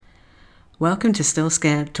Welcome to Still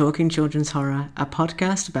Scared Talking Children's Horror, a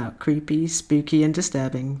podcast about creepy, spooky and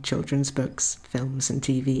disturbing children's books, films and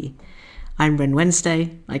TV. I'm Rin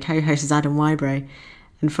Wednesday, my co-host is Adam Wybray,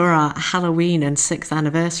 and for our Halloween and 6th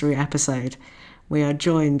anniversary episode, we are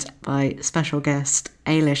joined by special guest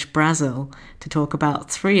Ailish Brazil to talk about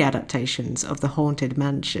 3 adaptations of The Haunted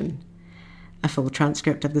Mansion. A full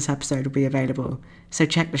transcript of this episode will be available, so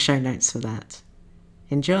check the show notes for that.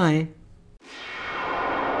 Enjoy!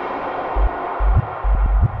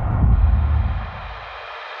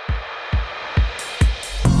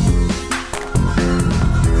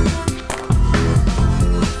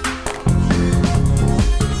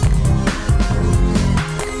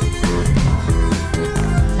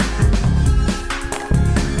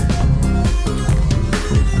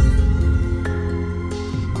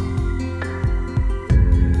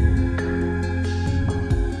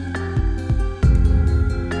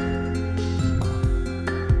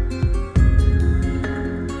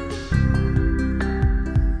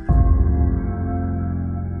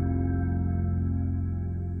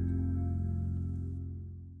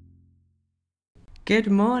 Good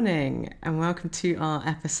morning and welcome to our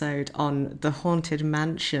episode on the Haunted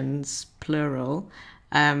Mansions, plural.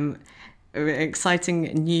 Exciting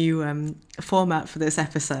new format for this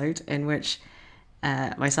episode in which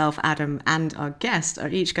myself, Adam and our guest are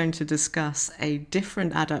each going to discuss a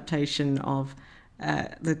different adaptation of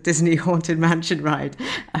the Disney Haunted Mansion ride.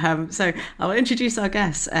 So I'll introduce our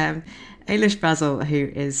guest. Ailish Brazil,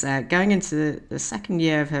 who is going into the second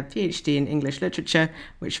year of her PhD in English Literature,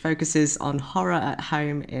 which focuses on horror at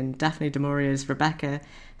home in Daphne du Maurier's Rebecca,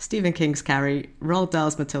 Stephen King's Carrie, Roald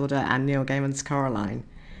Dahl's Matilda, and Neil Gaiman's Coraline,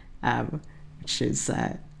 which is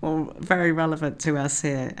very relevant to us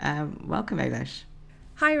here. Welcome, Ailish.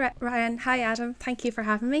 Hi, Ryan. Hi, Adam. Thank you for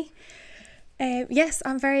having me. Yes,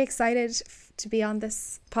 I'm very excited to be on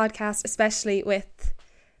this podcast, especially with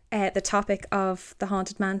the topic of the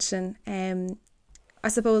Haunted Mansion. I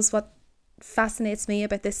suppose what fascinates me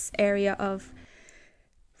about this area of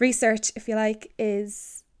research, if you like,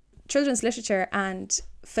 is children's literature and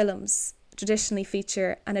films traditionally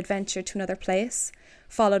feature an adventure to another place,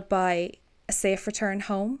 followed by a safe return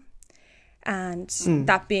home, and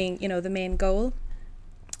that being, the main goal.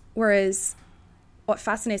 Whereas what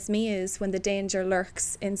fascinates me is when the danger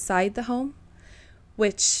lurks inside the home,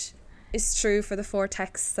 which is true for the 4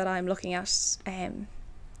 texts that I'm looking at in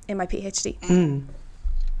my PhD.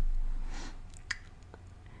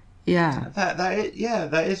 Yeah,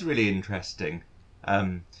 that is really interesting.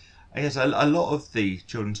 I guess a lot of the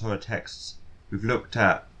children's horror texts we've looked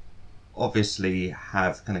at obviously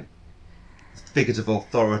have kind of figures of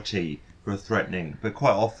authority who are threatening, but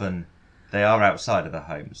quite often they are outside of the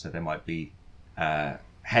home. So there might be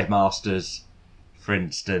headmasters, for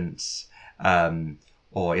instance,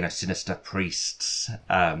 or sinister priests,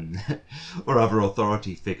 or other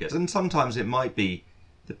authority figures. And sometimes it might be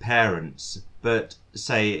the parents, but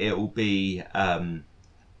say it will be often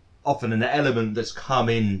an element that's come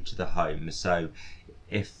into the home. So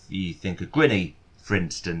if you think of Grinny, for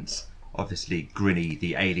instance, obviously Grinny,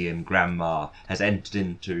 the alien grandma, has entered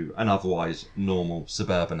into an otherwise normal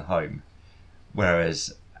suburban home.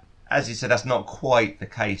 Whereas, as you said, that's not quite the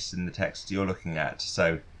case in the text you're looking at.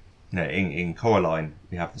 So, in Coraline,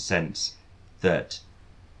 we have the sense that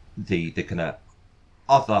the kind of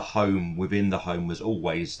other home within the home was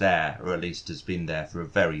always there, or at least has been there for a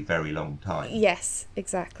very, very long time. Yes,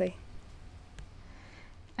 exactly.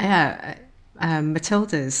 Yeah,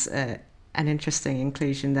 Matilda's an interesting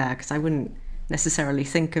inclusion there, because I wouldn't necessarily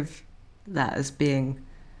think of that as being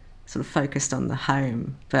sort of focused on the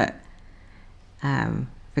home, but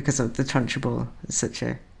because of the Trunchbull is such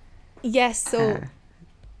a... Yes, so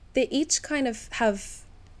they each kind of have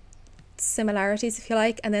similarities, if you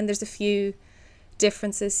like, and then there's a few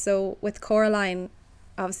differences. So with Coraline,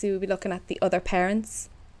 obviously we'll be looking at the other parents,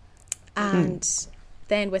 and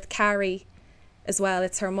then with Carrie as well,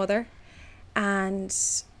 it's her mother, and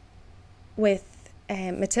with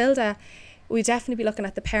Matilda, we definitely be looking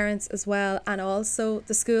at the parents as well, and also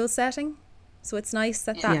the school setting. So it's nice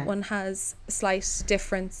that one has a slight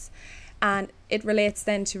difference, and it relates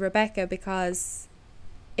then to Rebecca because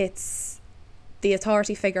it's the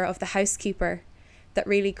authority figure of the housekeeper that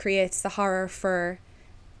really creates the horror for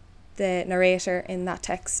the narrator in that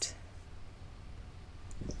text.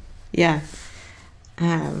 Yeah.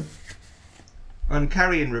 And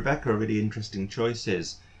Carrie and Rebecca are really interesting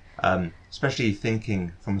choices, especially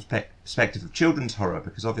thinking from the perspective of children's horror,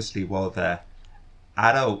 because obviously while they're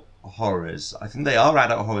adult horrors, I think they are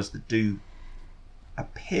adult horrors that do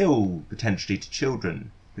appeal potentially to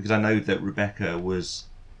children, because I know that Rebecca was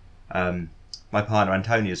my partner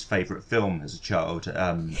Antonia's favourite film as a child,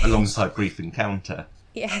 alongside Brief Encounter.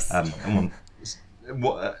 Yes. And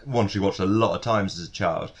one she watched a lot of times as a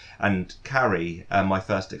child. And Carrie, my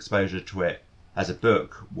first exposure to it as a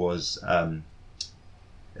book was a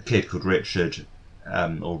kid called Richard,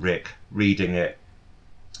 or Rick, reading it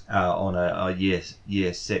on a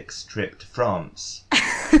year 6 trip to France.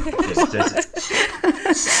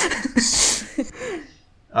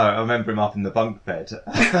 I remember him up in the bunk bed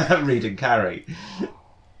reading Carrie.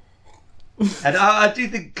 And I do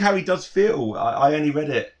think Carrie does feel, I only read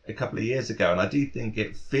it a couple of years ago, and I do think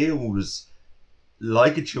it feels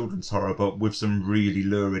like a children's horror, but with some really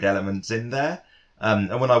lurid elements in there.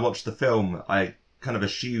 And when I watched the film, I kind of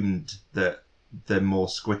assumed that the more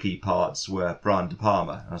squicky parts were Brian De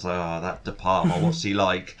Palma. I was like, oh, that De Palma, what's he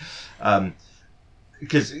like?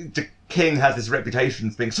 Because King has this reputation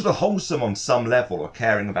for being sort of wholesome on some level, or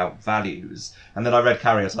caring about values. And then I read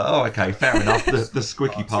Carrie, I was like, oh, okay, fair enough. The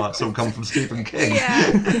squicky parts all come from Stephen King.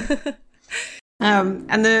 Yeah.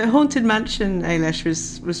 And the Haunted Mansion, Ailish,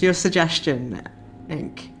 was your suggestion, I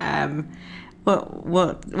think.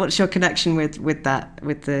 What's your connection with that,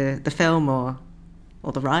 with the film or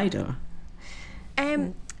the ride, or?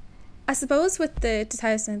 I suppose with the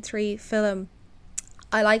 2003 film,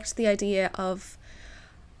 I liked the idea of,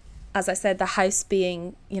 as I said, the house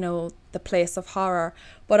being, the place of horror,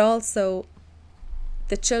 but also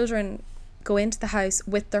the children go into the house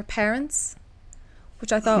with their parents,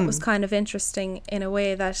 which I thought was kind of interesting in a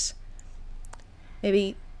way that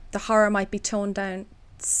maybe the horror might be toned down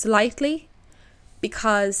slightly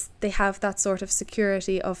because they have that sort of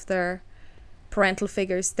security of their parental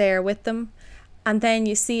figures there with them. And then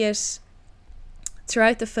you see it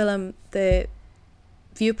throughout the film, the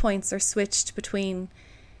viewpoints are switched between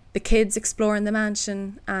the kids exploring the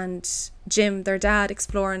mansion and Jim, their dad,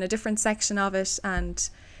 exploring a different section of it. And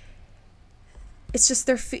it's just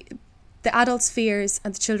the adults' fears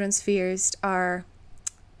and the children's fears are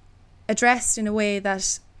addressed in a way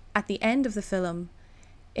that at the end of the film,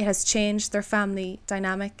 it has changed their family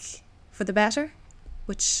dynamic for the better,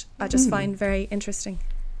 which I just find very interesting.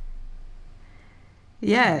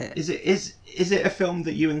 Yeah. Is it a film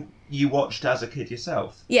that you watched as a kid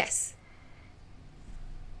yourself? Yes.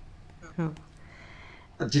 Oh.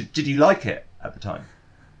 Did you like it at the time?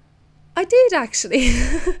 I did, actually.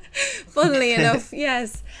 Funnily enough,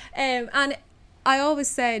 yes. And I always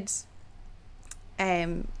said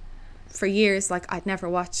for years, like, I'd never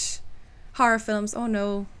watch horror films. Oh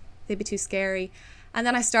no, they'd be too scary. And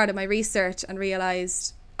then I started my research and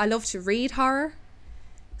realised I love to read horror.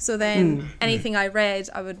 So then anything I read,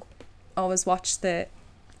 I would always watch the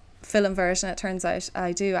film version. It turns out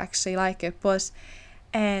I do actually like it. But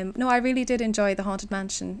no, I really did enjoy The Haunted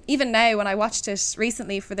Mansion. Even now, when I watched it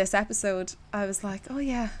recently for this episode, I was like, oh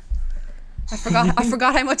yeah, I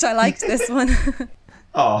forgot how much I liked this one.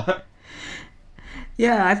 Oh.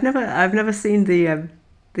 Yeah, I've never seen the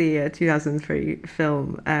 2003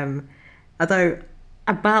 film. Although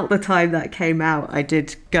about the time that came out, I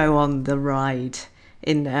did go on the ride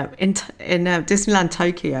in Disneyland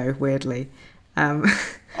Tokyo, weirdly.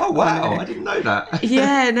 Oh wow, I didn't know that.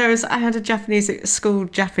 Yeah, no, I had a Japanese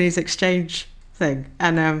exchange thing,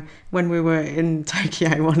 and when we were in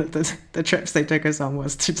Tokyo, one of the trips they took us on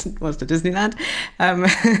was to Disneyland.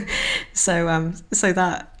 So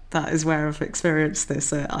that is where I've experienced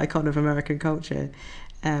this icon of American culture.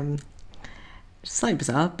 Slightly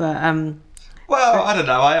bizarre, but well, I don't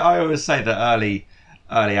know. I always say that early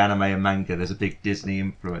anime and manga, there's a big Disney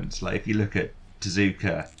influence. Like if you look at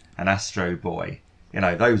Tezuka and Astro Boy,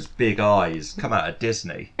 those big eyes come out of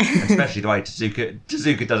Disney. Especially the way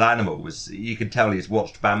Tezuka does animals. You can tell he's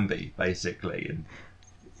watched Bambi, basically. And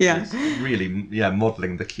yeah, it's really,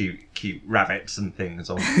 modelling the cute rabbits and things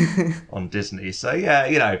on Disney. So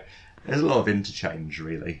yeah, there's a lot of interchange,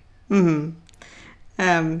 really. Mm-hmm.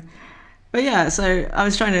 But yeah, so I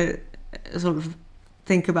was trying to sort of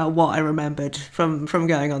think about what I remembered from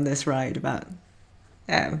going on this ride about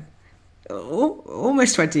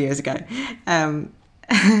almost 20 years ago. And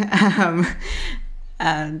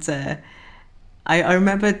I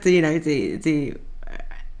remembered the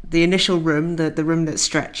initial room, the room that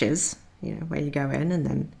stretches, where you go in, and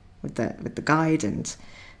then with the guide and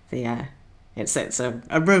the it's a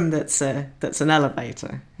room that's an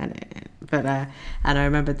elevator, and I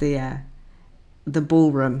remember the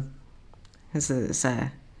ballroom as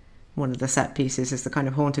one of the set pieces is the kind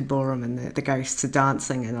of haunted ballroom, and the ghosts are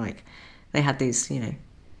dancing, and like they had these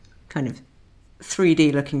kind of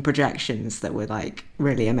 3D looking projections that were like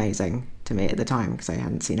really amazing to me at the time because I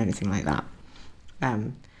hadn't seen anything like that.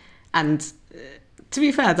 And to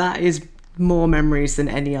be fair, that is more memories than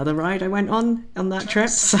any other ride I went on that trip.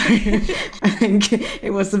 So I think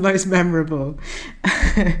it was the most memorable.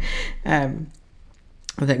 I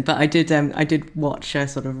think, but I did watch a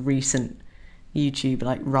sort of recent YouTube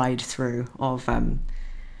like ride through of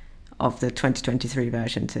the 2023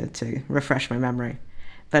 version to refresh my memory.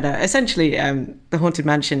 But essentially, the Haunted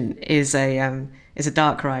Mansion is a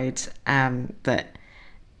dark ride that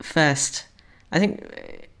first, I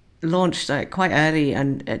think, launched quite early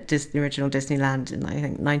and at the original Disneyland in I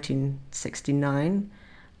think 1969.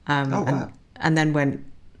 And then went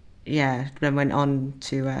on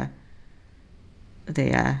to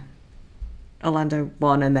the Orlando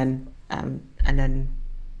one, and then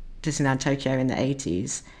Disneyland Tokyo in the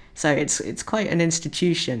 80s. So it's quite an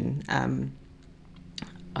institution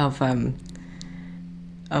of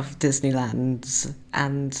Disneyland,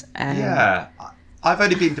 and I've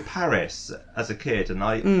only been to Paris as a kid, and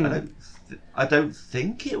I don't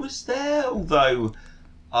think it was there, although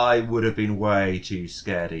I would have been way too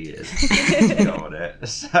scaredy to go on it.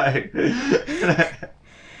 So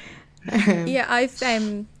yeah, I've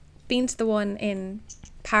been to the one in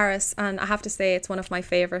Paris, and I have to say it's one of my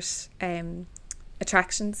favourite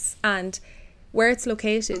attractions. And where it's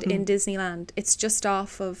located in Disneyland, it's just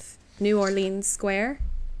off of New Orleans Square,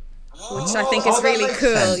 which I think is really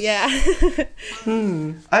cool. Sense. Yeah.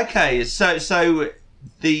 Okay, so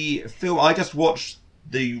the film, I just watched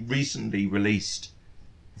the recently released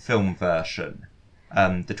film version,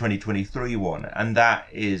 the 2023 one, and that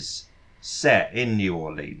is set in New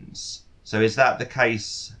Orleans. So is that the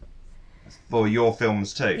case for your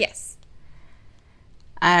films too? Yes.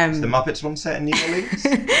 Is the Muppets one set in New Orleans?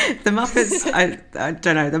 The Muppets, I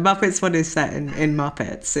don't know. The Muppets one is set in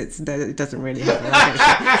Muppets. It doesn't really have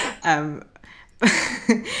a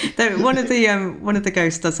location. One of the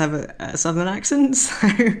ghosts does have a southern accent, so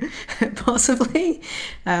possibly.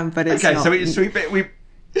 But it's okay. not. So we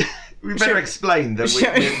better explain that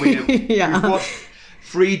we've watched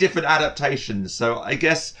 3 different adaptations. So I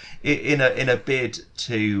guess in a bid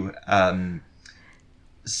to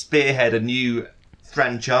spearhead a new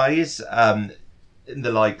franchise in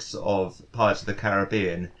the likes of Pirates of the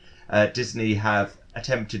Caribbean, Disney have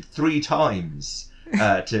attempted 3 times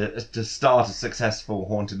to start a successful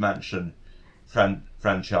Haunted Mansion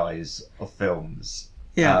franchise of films.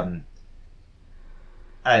 Yeah.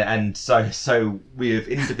 And so we have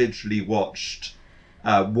individually watched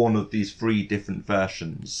one of these 3 different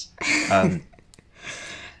versions.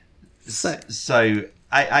 So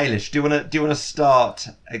Ailish, do you want to start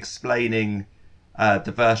explaining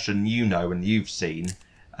the version you know and you've seen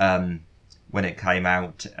when it came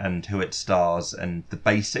out, and who it stars, and the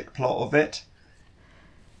basic plot of it?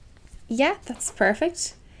 Yeah, that's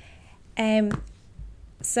perfect.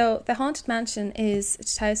 So The Haunted Mansion is a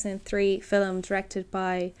 2003 film directed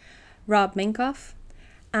by Rob Minkoff,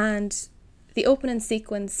 and the opening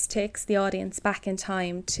sequence takes the audience back in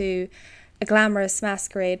time to a glamorous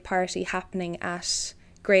masquerade party happening at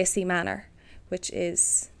Gracie Manor, which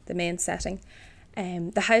is the main setting.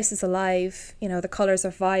 The house is alive, the colours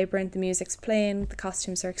are vibrant, the music's playing, the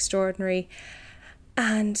costumes are extraordinary,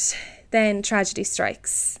 and then tragedy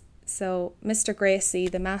strikes. So Mr. Gracie,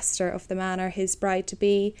 the master of the manor, his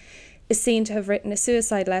bride-to-be, is seen to have written a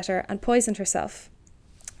suicide letter and poisoned herself.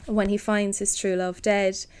 When he finds his true love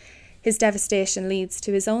dead, his devastation leads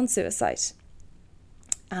to his own suicide.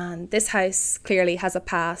 And this house clearly has a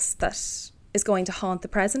past that is going to haunt the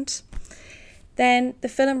present. Then the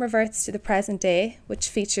film reverts to the present day, which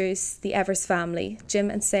features the Evers family. Jim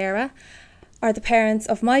and Sarah are the parents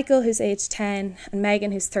of Michael, who's aged 10, and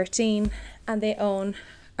Megan, who's 13, and they own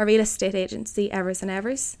a real estate agency, Evers and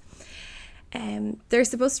Evers. They're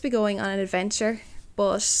supposed to be going on an adventure,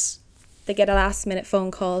 but they get a last minute phone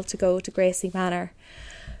call to go to Gracie Manor.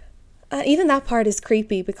 Even that part is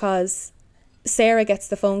creepy because Sarah gets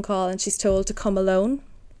the phone call and she's told to come alone,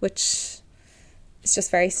 which is just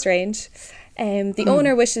very strange. The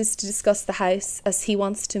owner wishes to discuss the house as he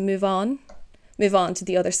wants to move on to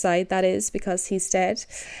the other side, that is, because he's dead.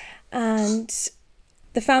 And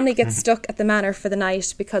the family gets stuck at the manor for the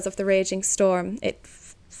night because of the raging storm. It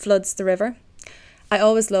floods the river. I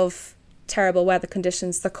always love terrible weather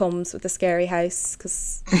conditions that comes with a scary house,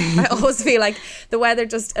 because I always feel like the weather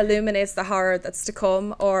just illuminates the horror that's to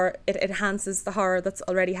come, or it enhances the horror that's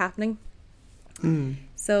already happening.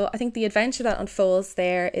 So I think the adventure that unfolds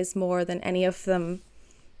there is more than any of them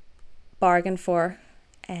bargain for.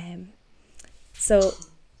 So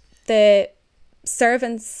the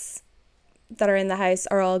servants that are in the house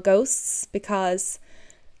are all ghosts because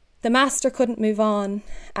the master couldn't move on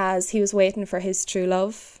as he was waiting for his true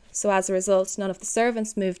love. So as a result, none of the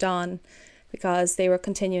servants moved on because they were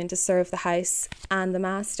continuing to serve the house and the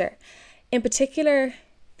master. In particular,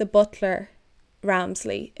 the butler,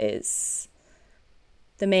 Ramsley, is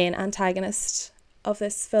the main antagonist of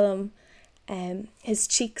this film. His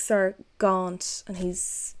cheeks are gaunt and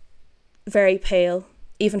he's very pale,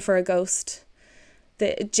 even for a ghost.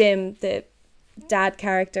 Jim, the dad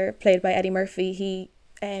character played by Eddie Murphy, he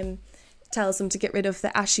tells him to get rid of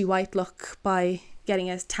the ashy white look by getting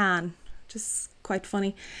a tan, which is quite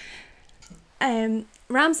funny.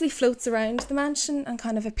 Ramsley floats around the mansion and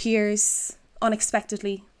kind of appears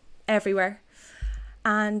unexpectedly everywhere.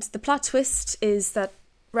 And the plot twist is that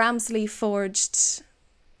Ramsley forged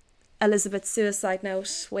Elizabeth's suicide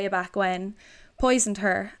note way back when, poisoned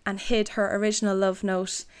her and hid her original love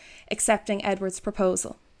note, accepting Edward's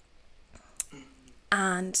proposal.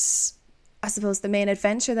 And I suppose the main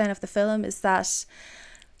adventure then of the film is that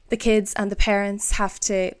the kids and the parents have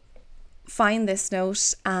to find this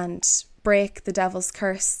note and break the devil's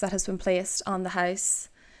curse that has been placed on the house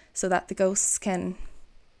so that the ghosts can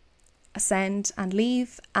ascend and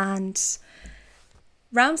leave. And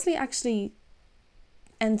Ramsley actually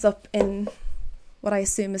ends up in what I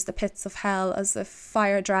assume is the pits of hell as a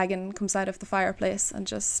fire dragon comes out of the fireplace and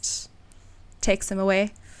just takes him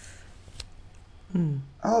away.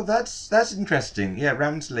 Oh, that's interesting. Yeah,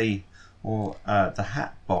 Ramsley, or the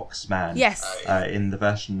Hatbox Man. Yes. In the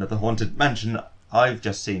version of The Haunted Mansion I've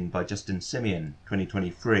just seen by Justin Simeon,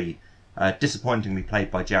 2023, disappointingly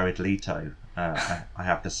played by Jared Leto. I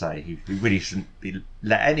have to say, he really shouldn't be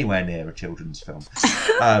let anywhere near a children's film.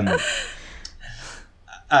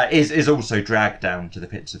 Is also dragged down to the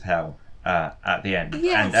pits of hell at the end,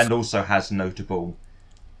 yes. and also has notable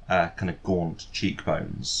kind of gaunt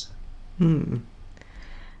cheekbones.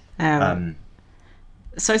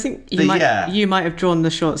 So I think you might have drawn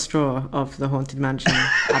the short straw of the Haunted Mansion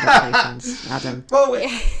adaptations, Adam. Well,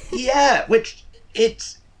 yeah, which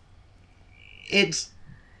it's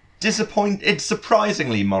disappointing. It's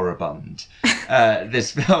surprisingly moribund.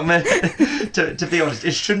 This film, to be honest,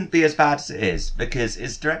 it shouldn't be as bad as it is, because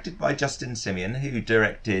it's directed by Justin Simeon, who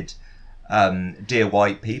directed Dear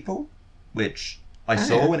White People, which I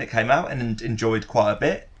saw when it came out and enjoyed quite a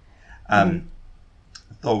bit.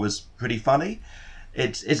 Thought was pretty funny.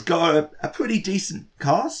 It's got a pretty decent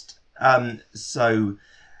cast. So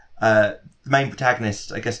the main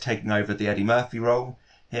protagonist, I guess, taking over the Eddie Murphy role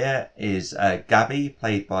here is Gabby,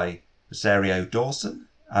 played by Rosario Dawson,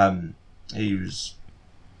 who's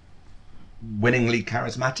winningly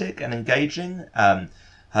charismatic and engaging.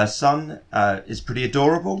 Her son is pretty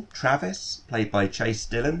adorable, Travis, played by Chase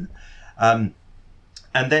Dillon.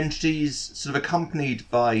 And then she's sort of accompanied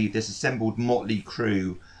by this assembled motley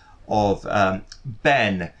crew of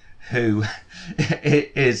Ben, who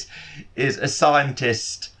is a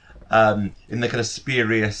scientist in the kind of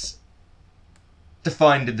spurious,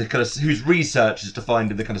 defined in the kind of, whose research is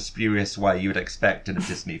defined in the kind of spurious way you would expect in a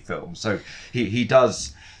Disney film. So he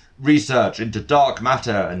does research into dark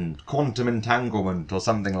matter and quantum entanglement or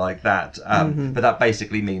something like that. But that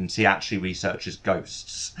basically means he actually researches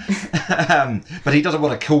ghosts. But he doesn't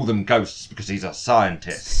want to call them ghosts because he's a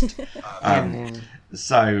scientist.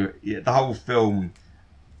 So the whole film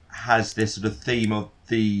has this sort of theme of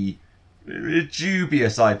the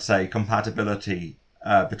dubious, I'd say, compatibility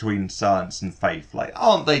between science and faith. Like,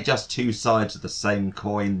 aren't they just two sides of the same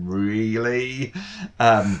coin, really?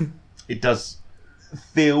 It does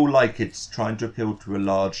feel like it's trying to appeal to a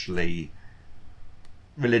largely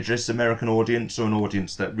religious American audience, or an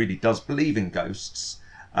audience that really does believe in ghosts.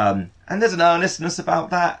 And there's an earnestness about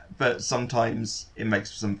that, but sometimes it makes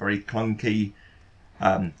for some very clunky,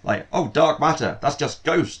 like, oh, dark matter, that's just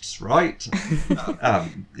ghosts, right?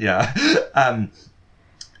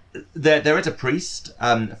 There is a priest,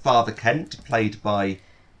 Father Kent, played by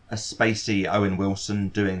a spacey Owen Wilson,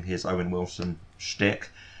 doing his Owen Wilson shtick.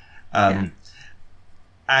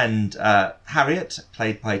 And Harriet,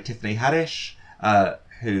 played by Tiffany Haddish,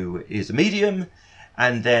 who is a medium.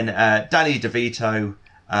 And then Danny DeVito,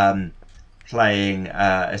 playing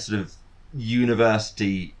a sort of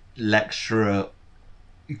university lecturer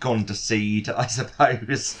gone to seed, I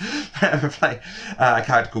suppose. Play a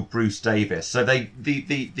character called Bruce Davis. So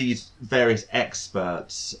these various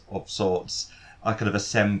experts of sorts are kind of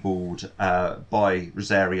assembled by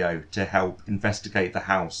Rosario to help investigate the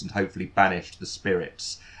house and hopefully banish the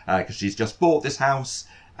spirits, because she's just bought this house,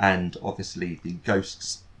 and obviously the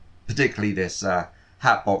ghosts, particularly this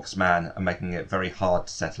Hatbox Man, are making it very hard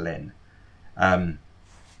to settle in. And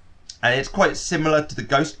it's quite similar to the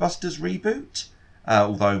Ghostbusters reboot,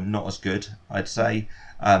 although not as good, I'd say,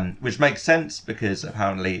 which makes sense because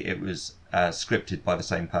apparently it was scripted by the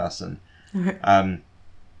same person.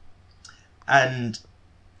 and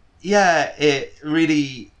yeah, it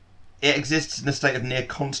exists in a state of near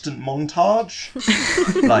constant montage.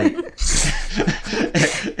 Like,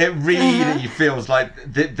 it really feels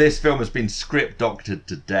like this film has been script doctored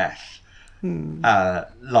to death.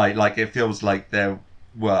 Like it feels like there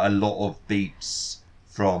were a lot of beats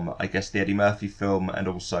from, I guess, the Eddie Murphy film, and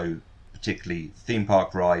also particularly Theme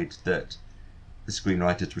Park Ride, that the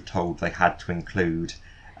screenwriters were told they had to include,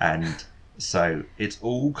 and so it's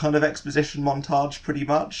all kind of exposition montage pretty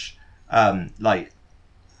much. Like,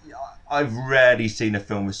 I've rarely seen a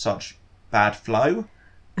film with such bad flow.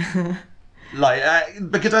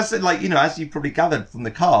 Because I said, like, you know, as you probably gathered from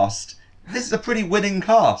the cast, this is a pretty winning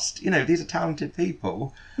cast. You know, these are talented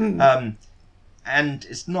people. And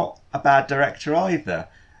it's not a bad director either.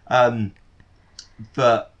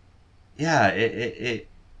 But yeah, it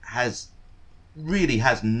really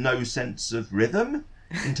has no sense of rhythm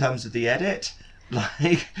in terms of the edit.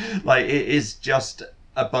 Like it is just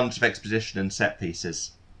a bunch of exposition and set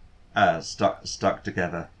pieces stuck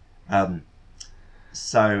together.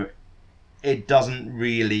 So it doesn't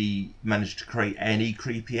really manage to create any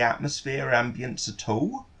creepy atmosphere or ambience at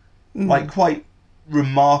all. Like, quite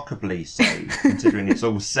remarkably so, considering it's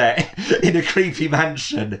all set in a creepy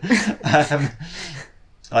mansion.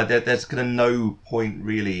 Like, there's kind of no point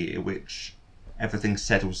really at which everything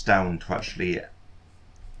settles down to actually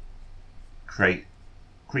create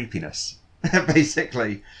creepiness,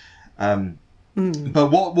 basically.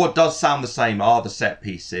 But what does sound the same are the set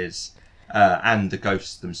pieces and the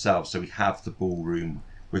ghosts themselves. So we have the ballroom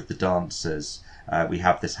with the dancers, we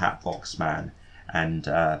have this Hatbox Man, and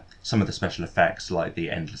some of the special effects like the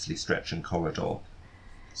endlessly stretching corridor.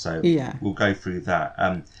 So we'll go through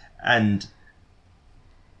that. And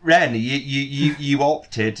Ren, you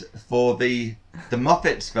opted for the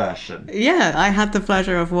Muppets version. Yeah, I had the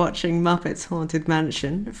pleasure of watching Muppets Haunted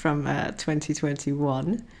Mansion from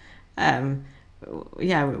 2021.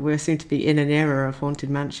 Yeah, we seem to be in an era of Haunted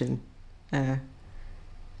Mansion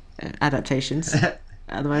adaptations at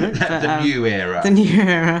the moment. But, the new era. The new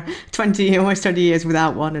era. Almost 20 years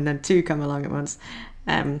without one, and then two come along at once.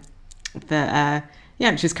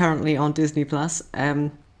 Which is currently on Disney Plus.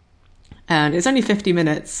 And it's only 50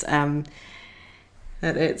 minutes. And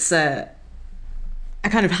it's a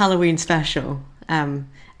kind of Halloween special,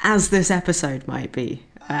 as this episode might be.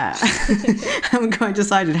 I haven't quite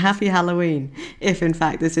decided. Happy Halloween, if in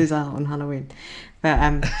fact this is out on Halloween.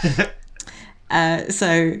 But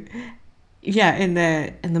so yeah, in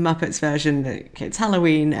the Muppets version, it's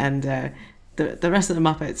Halloween, and the rest of the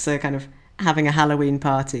Muppets are kind of having a Halloween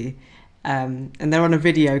party, and they're on a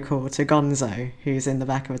video call to Gonzo, who's in the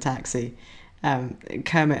back of a taxi.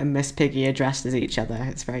 Kermit and Miss Piggy are dressed as each other.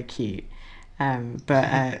 It's very cute.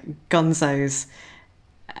 But Gonzo's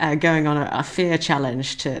going on a fear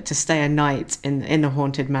challenge to stay a night in the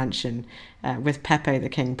haunted mansion with Pepe the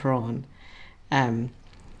King Prawn.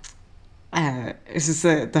 This is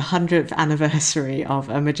the 100th anniversary of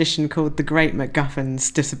a magician called the Great MacGuffin's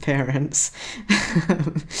disappearance.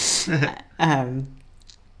 And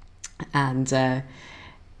the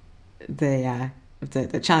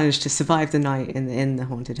challenge to survive the night in the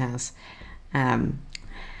haunted house.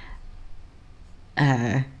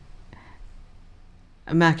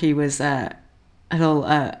 Mackie was a little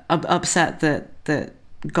upset that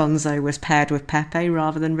Gonzo was paired with Pepe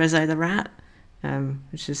rather than Rizzo the Rat,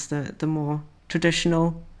 which is the more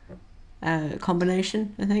traditional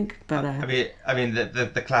combination, I think. But I mean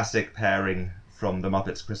the classic pairing from the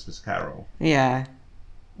Muppets Christmas Carol. Yeah.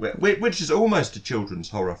 Which is almost a children's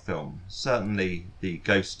horror film. Certainly, the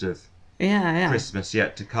Ghost of Christmas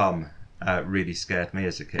Yet to Come really scared me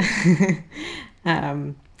as a kid.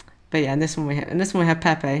 But yeah, in this one we have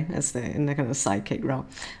Pepe as in the kind of sidekick role.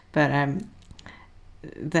 But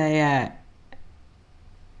they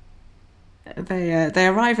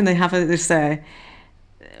arrive and they have this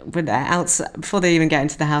when they're outside, before they even get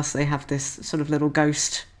into the house, they have this sort of little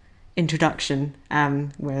ghost introduction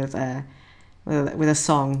with a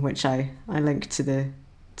song which I linked to the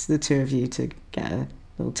two of you to get a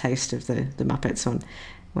little taste of the Muppets on,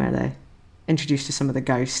 where they're introduced to some of the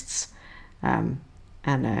ghosts.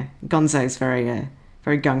 And Gonzo's very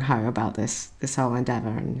gung-ho about this whole endeavour,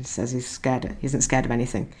 and he says he isn't scared of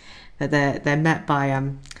anything. But they're met by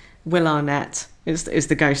Will Arnett, is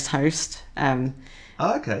the ghost host.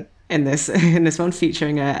 Okay. In this one,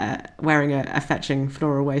 featuring wearing a fetching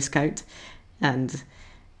floral waistcoat, and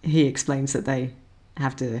he explains that they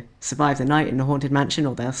have to survive the night in the haunted mansion,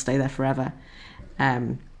 or they'll stay there forever.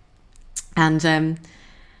 And then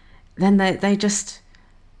they just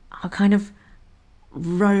are kind of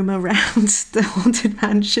roam around the haunted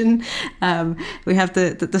mansion. We have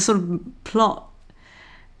the sort of plot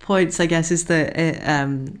points, I guess, is that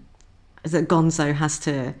that Gonzo has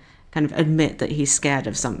to kind of admit that he's scared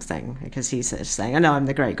of something, because he's sort of saying, "Oh no, I'm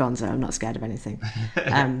the great Gonzo. I'm not scared of anything."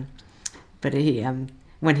 But he,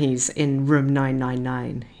 when he's in room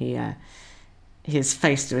 999, he is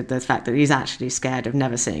faced with the fact that he's actually scared of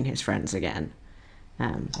never seeing his friends again.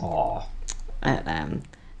 And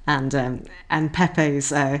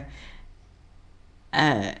Pepe's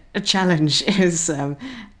challenge is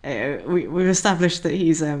we've established that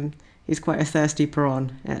he's quite a thirsty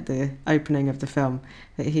prawn at the opening of the film.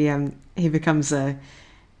 That he becomes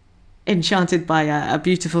enchanted by a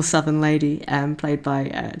beautiful southern lady played by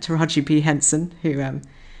Taraji P. Henson, who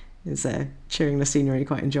is chewing the scenery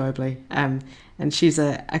quite enjoyably, and she's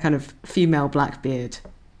a kind of female Blackbeard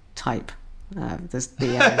type. There's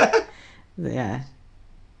the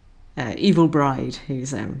evil bride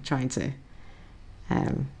who's trying to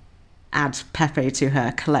add Pepe to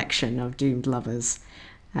her collection of doomed lovers.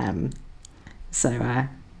 Gonzo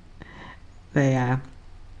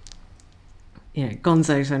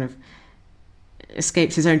kind of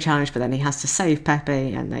escapes his own challenge, but then he has to save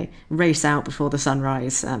Pepe, and they race out before the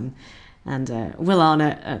sunrise. And Will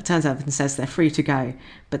Arnett turns up and says they're free to go,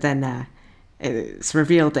 but then it's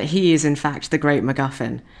revealed that he is in fact the Great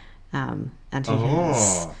MacGuffin, and he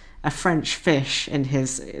has a French fish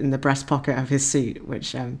in the breast pocket of his suit,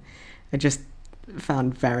 which I just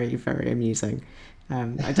found very, very amusing.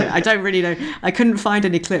 I don't really know. I couldn't find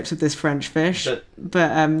any clips of this French fish,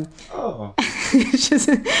 but it's just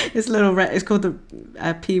this little red. It's called the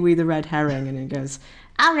Pee Wee the Red Herring, and it goes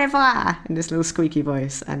 "au revoir" in this little squeaky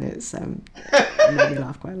voice, and it's it made me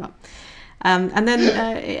laugh quite a lot. And then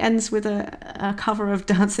it ends with a cover of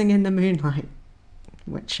 "Dancing in the Moonlight,"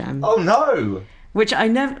 which which I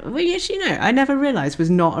never realised was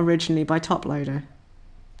not originally by Toploader.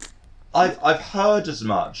 I've heard as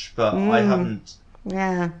much, but I haven't.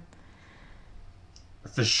 Yeah.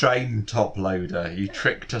 For shame, Toploader, you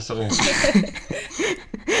tricked us all.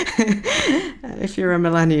 If you're a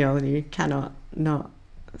millennial, you cannot not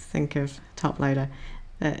think of Toploader.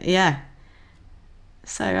 Yeah.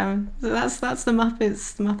 So that's the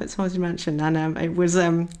Muppets Haunted Mansion, and it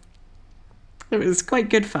was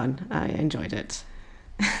quite good fun. I enjoyed it.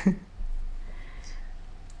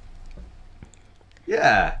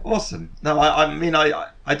 Yeah, awesome. No, I mean,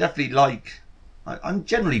 I definitely like. I'm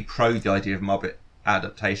generally pro the idea of Muppet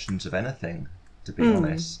adaptations of anything, to be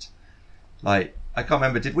honest. Like, I can't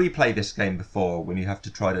remember, did we play this game before, when you have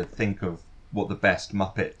to try to think of what the best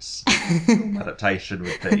Muppets adaptation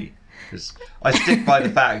would be? Because I stick by the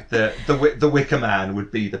fact that the Wicker Man would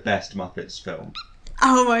be the best Muppets film.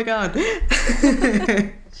 Oh my god.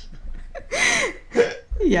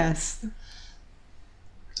 Yes.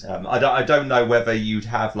 I don't know whether you'd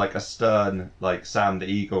have like a stern like Sam the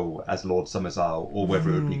Eagle as Lord Summersile, or whether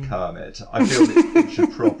it would be Kermit. I feel it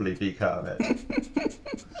should probably be Kermit.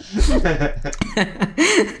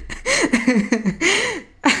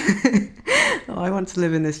 Oh, I want to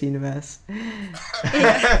live in this universe.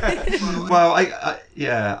 Well,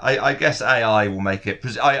 I guess AI will make it.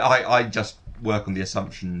 I just work on the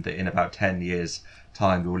assumption that in about 10 years'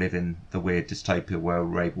 time we'll live in the weird dystopia where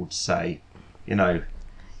we're able to say,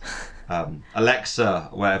 Alexa,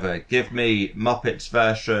 whatever, give me Muppets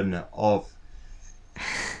version of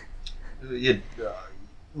the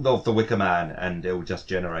Wicker Man, and it will just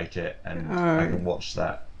generate it, and I can watch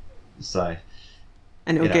that. So,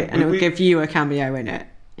 and it will give you a cameo in it.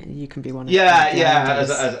 You can be one of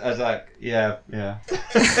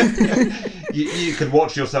you could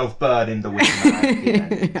watch yourself burn in the Wicker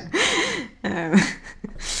Man.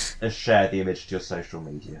 And share the image to your social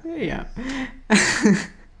media. Yeah.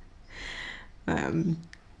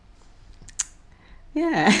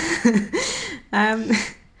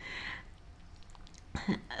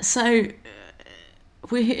 So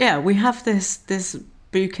we have this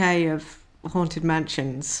bouquet of haunted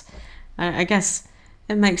mansions. I guess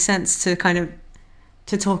it makes sense to kind of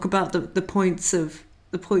to talk about the points of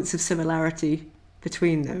similarity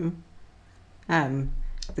between them.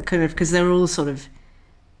 The kind of, because they're all sort of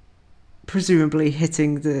presumably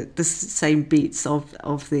hitting the same beats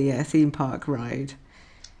of the theme park ride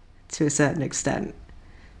to a certain extent.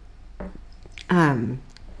 Although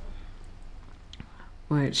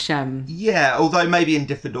maybe in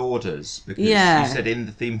different orders, because you said in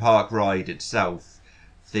the theme park ride itself,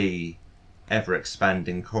 the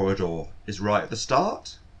ever-expanding corridor is right at the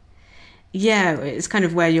start. Yeah, it's kind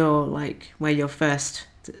of where you're first,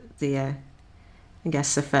 I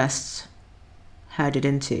guess the first herded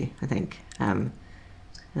into, I think.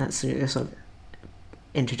 That's sort of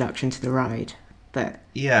introduction to the ride. That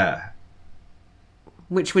Yeah.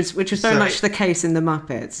 which was very much the case in the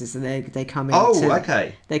Muppets. Is that they come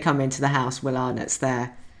into they come into the house. Will Arnett's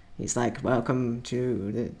there. He's like, "Welcome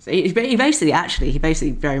to the." He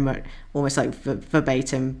basically very much almost like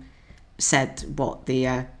verbatim said what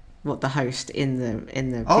the host in the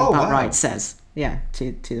theme park ride says. Yeah,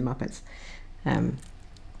 to the Muppets.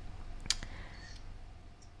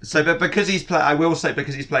 So, but because he's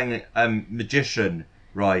playing magician,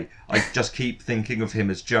 right? I just keep thinking of him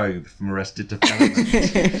as Job from Arrested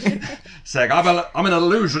Development, saying, "I'm an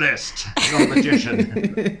illusionist, not a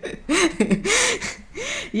magician."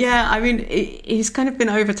 Yeah, I mean, he's kind of been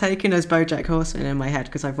overtaken as BoJack Horseman in my head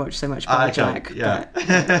because I've watched so much BoJack. Okay, yeah,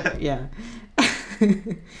 but, yeah.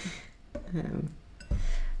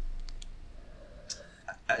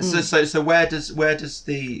 So where does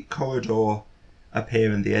the corridor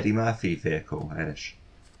appear in the Eddie Murphy vehicle, Eilish?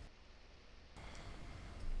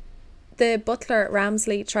 The butler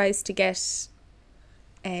Ramsley tries to get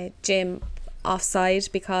Jim offside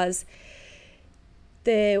because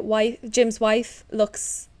Jim's wife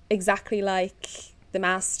looks exactly like the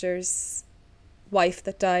master's wife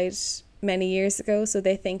that died many years ago, so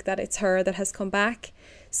they think that it's her that has come back.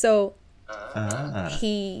 So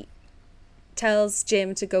he tells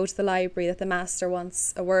Jim to go to the library, that the master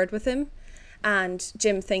wants a word with him, and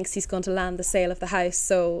Jim thinks he's going to land the sale of the house,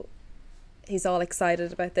 so he's all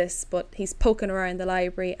excited about this, but he's poking around the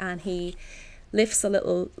library and he lifts a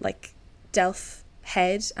little like Delph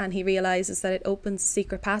head and he realizes that it opens a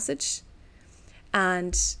secret passage,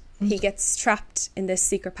 and he gets trapped in this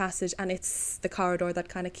secret passage, and it's the corridor that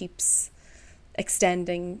kind of keeps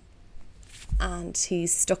extending, and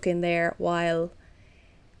he's stuck in there while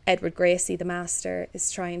Edward Gracie, the master,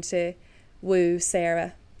 is trying to woo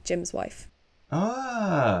Sarah, Jim's wife.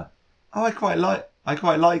 I quite like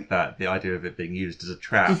that, the idea of it being used as a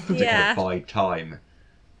trap to kind of buy time.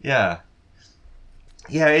 Yeah.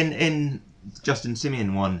 In Justin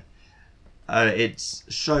Simien one, it's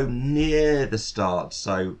shown near the start,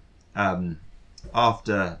 so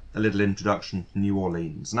after a little introduction to New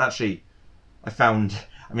Orleans. And actually, I found,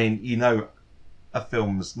 a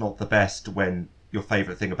film's not the best when your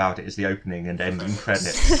favourite thing about it is the opening and ending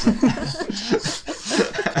credits.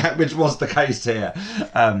 Which was the case here.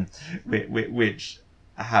 Which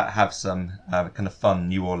have some kind of fun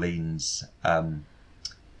New Orleans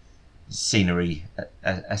scenery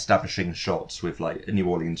establishing shots with like a New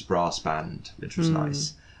Orleans brass band, which was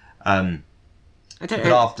nice. But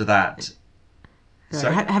after that,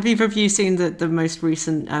 have either of you seen the most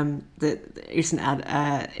recent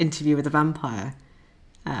interview with the vampire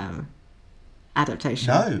adaptation?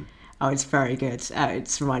 No. Oh, it's very good.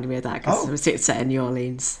 It's reminding me of that because it's set in New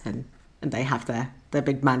Orleans, and they have their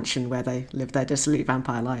big mansion where they live their dissolute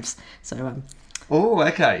vampire lives. So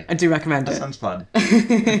okay. I do recommend it. That sounds fun.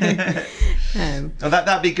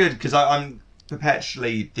 That'd be good because I'm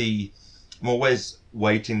perpetually I'm always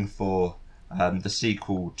waiting for the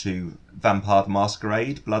sequel to Vampire the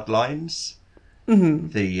Masquerade: Bloodlines. Mm-hmm.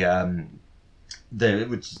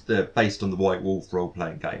 Which is based on the White Wolf role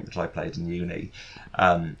playing game, which I played in uni.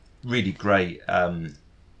 Really great. So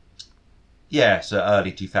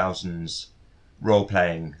early 2000s role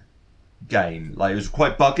playing game. Like, it was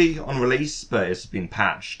quite buggy on release, but it's been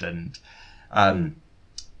patched and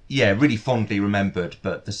really fondly remembered.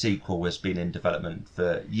 But the sequel has been in development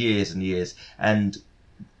for years and years, and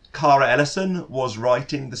Cara Ellison was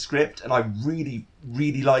writing the script, and I really,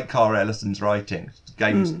 really like Cara Ellison's writing.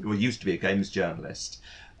 Used to be a games journalist.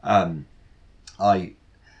 I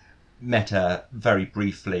met her very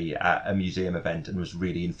briefly at a museum event and was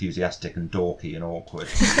really enthusiastic and dorky and awkward.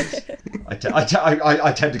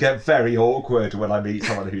 I tend to get very awkward when I meet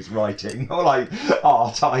someone who's writing or like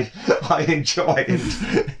art. I enjoy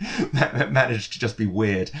and manage to just be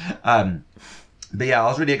weird. But yeah, I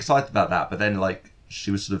was really excited about that. But then like she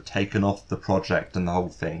was sort of taken off the project and the whole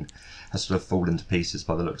thing has sort of fallen to pieces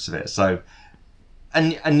by the looks of it. So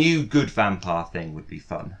a new good vampire thing would be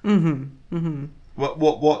fun. Mm-hmm. Mm-hmm.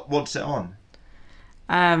 What's it on?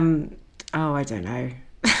 I don't know.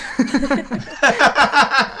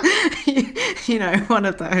 One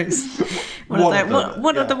of those.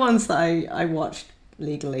 One of the ones that I watched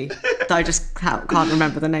legally that I just can't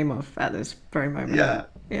remember the name of at this very moment.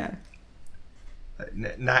 Yeah.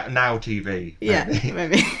 Now TV. Maybe. Yeah,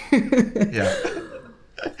 maybe. Yeah.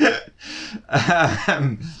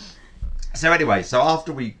 So anyway,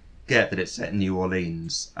 after we get that it's set in New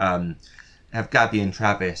Orleans, have Gabby and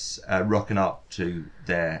Travis rocking up to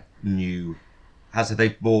their new...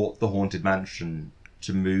 they've bought the Haunted Mansion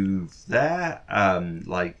to move there.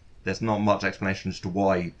 There's not much explanation as to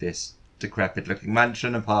why this decrepit-looking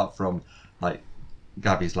mansion, apart from, like,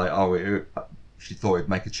 Gabby's like, she thought it'd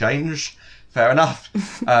make a change. Fair enough.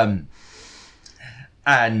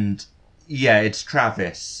 And, yeah, it's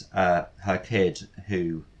Travis, her kid,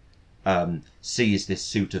 who sees this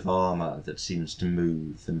suit of armour that seems to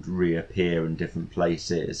move and reappear in different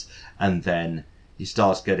places, and then he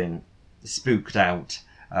starts getting spooked out,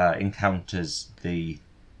 encounters the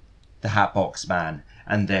Hatbox Man,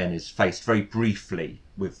 and then is faced very briefly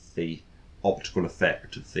with the optical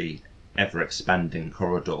effect of the ever-expanding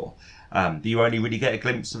corridor. You only really get a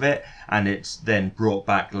glimpse of it, and it's then brought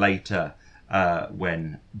back later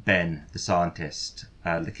when Ben, the scientist,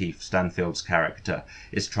 Lakeith Stanfield's character,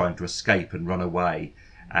 is trying to escape and run away,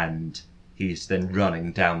 and he's then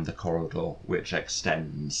running down the corridor, which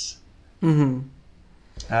extends. Mm-hmm.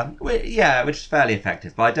 Which is fairly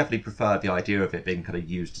effective, but I definitely prefer the idea of it being kind of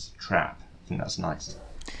used as a trap. I think that's nice.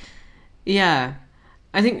 Yeah,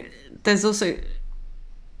 I think there's also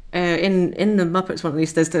in the Muppets one, at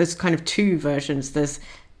least, there's kind of two versions. There's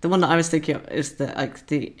the one that I was thinking of is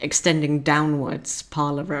the extending downwards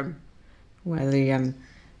parlor room, where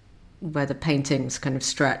the paintings kind of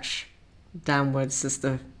stretch downwards as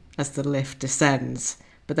the lift descends.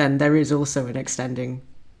 But then there is also an extending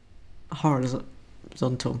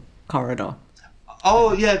horizontal corridor.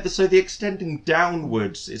 Oh yeah, so the extending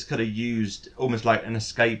downwards is kind of used almost like an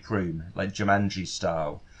escape room, like Jumanji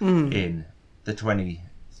style, in the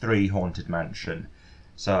 23 Haunted Mansion.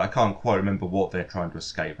 So I can't quite remember what they're trying to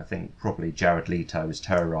escape. I think probably Jared Leto is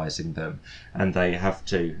terrorising them, and they have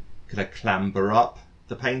to kind of clamber up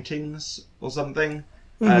the paintings or something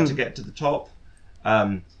to get to the top.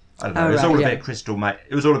 I don't know. It was all a bit Crystal Maze.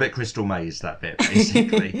 It was all a bit Crystal Maze, that bit,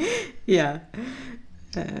 basically. Yeah.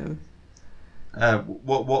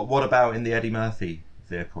 What about in the Eddie Murphy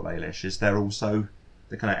vehicle, Ailish? Is there also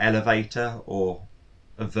the kind of elevator or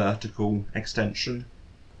a vertical extension?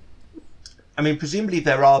 I mean, presumably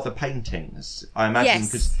there are the paintings, I imagine,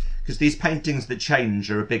 because these paintings that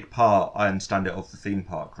change are a big part, I understand it, of the theme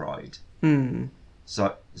park ride.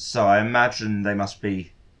 So I imagine they must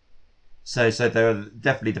be. So there are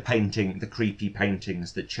definitely the creepy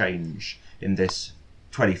paintings that change in this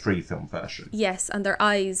 23 film version. Yes, and their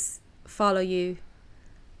eyes follow you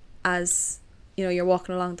as you're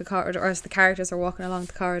walking along the corridor, or as the characters are walking along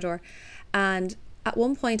the corridor. And at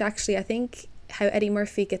one point, actually, I think how Eddie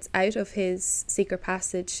Murphy gets out of his secret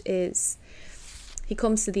passage is he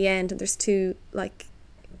comes to the end and there's two like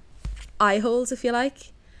eye holes, if you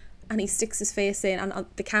like, and he sticks his face in, and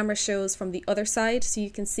the camera shows from the other side, so you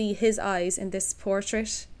can see his eyes in this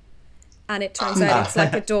portrait, and it turns out it's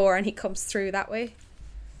like a door and he comes through that way.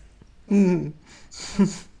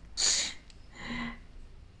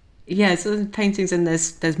 Yeah, so there's paintings, and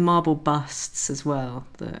there's marble busts as well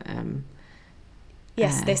that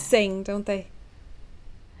yes, they sing, don't they?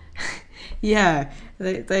 Yeah,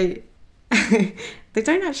 they they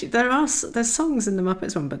don't actually. There's songs in the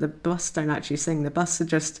Muppets one, but the busts don't actually sing. The busts are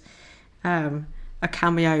just a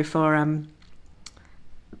cameo for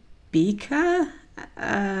Beaker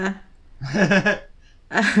and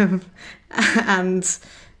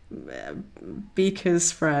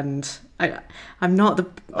Beaker's friend. I'm not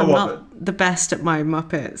the best at my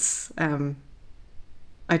Muppets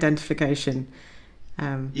identification.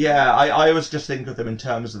 Yeah, I always just think of them in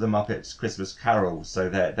terms of the Muppets Christmas Carol, so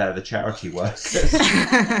they're the charity workers.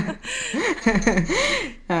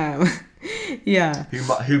 Yeah.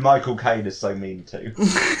 Who Michael Caine is so mean to.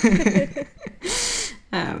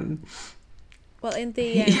 Well, in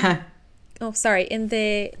the in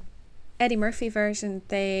the Eddie Murphy version,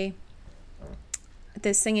 the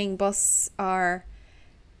singing bus are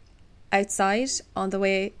outside on the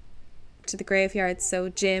way to the graveyard, so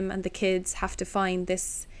Jim and the kids have to find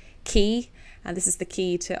this key, and this is the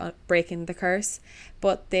key to breaking the curse.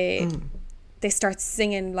 But they start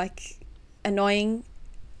singing, like, annoying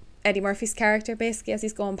Eddie Murphy's character basically as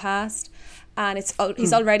he's going past, and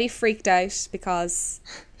he's already freaked out because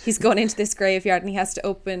he's going into this graveyard and he has to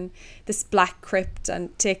open this black crypt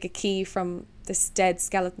and take a key from this dead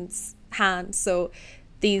skeleton's hand. So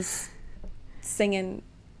these singing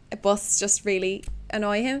busts just really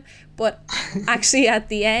annoy him. But actually at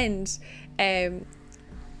the end,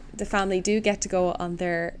 the family do get to go on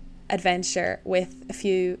their adventure with a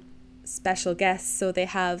few special guests. So they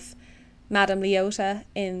have Madame Leota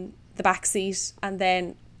in the back seat, and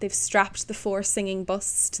then they've strapped the 4 singing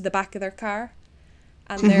busts to the back of their car,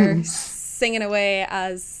 and they're singing away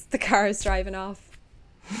as the car is driving off.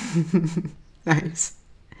 Nice.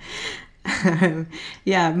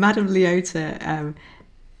 Yeah, Madame Leota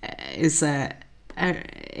is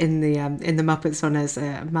in the Muppets one as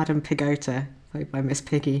Madame Pigota, played by Miss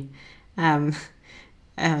Piggy, um,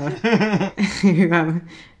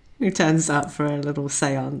 who turns up for a little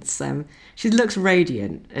séance. She looks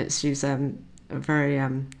radiant. She's a very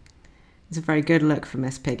it's a very good look for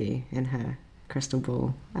Miss Piggy in her crystal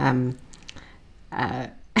ball.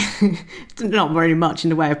 Not very much in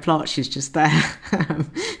the way of plot. She's just there.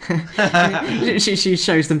 She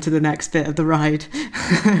shows them to the next bit of the ride,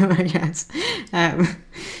 I guess.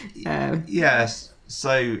 Yes.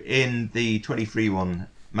 So in the 23 one,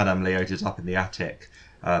 Madame Leota's up in the attic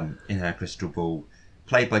in her crystal ball,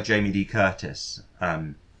 played by Jamie Lee Curtis,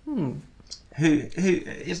 who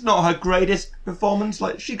it's not her greatest performance.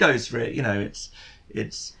 Like, she goes for it,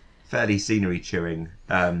 it's fairly scenery chewing,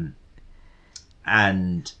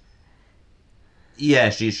 and yeah,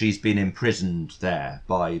 she's been imprisoned there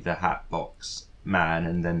by the Hatbox Man,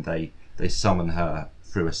 and then they summon her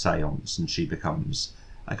through a séance, and she becomes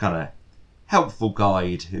a kind of helpful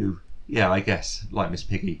guide who, I guess, like Miss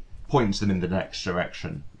Piggy, points them in the next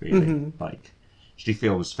direction, really. Mm-hmm. Like, she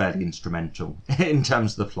feels fairly instrumental in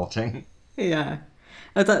terms of the plotting. Yeah.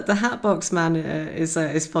 The Hatbox Man is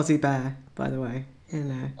Fozzie Bear, by the way.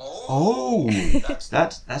 Oh,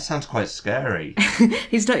 that sounds quite scary.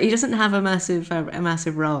 He doesn't have a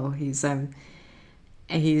massive role. He's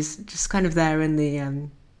just kind of there in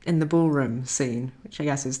the ballroom scene, which I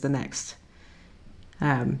guess is the next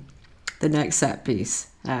set piece.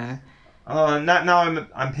 Oh, now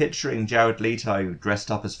I'm picturing Jared Leto dressed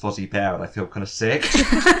up as Fozzie Bear, and I feel kind of sick.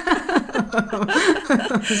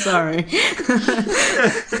 Sorry.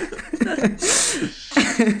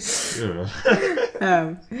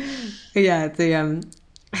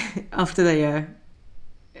 After they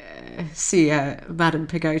see Madame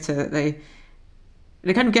Pigota,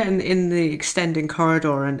 they kind of get in the extending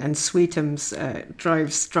corridor, and Sweetums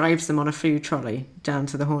drives them on a food trolley down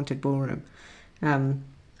to the haunted ballroom.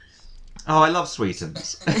 I love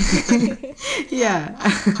Sweetums. Yeah.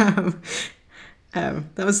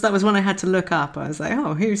 That was one I had to look up. I was like,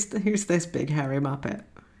 oh, who's this big hairy Muppet?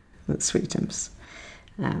 That's Sweetums.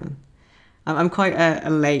 I'm quite a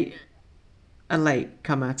late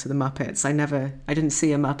comer to the Muppets. I didn't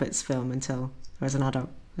see a Muppets film until I was an adult.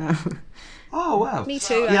 Oh wow! Me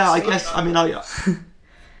too. Yeah, actually. I guess. I mean,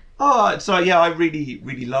 I really,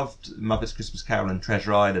 really loved Muppets Christmas Carol and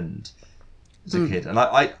Treasure Island as a kid, and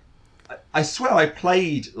I swear I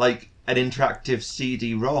played like an interactive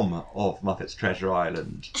CD-ROM of Muppets Treasure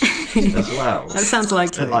Island as well. That sounds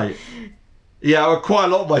likely. Quite a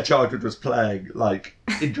lot of my childhood was playing like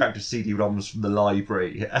interactive CD-ROMs from the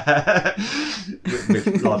library,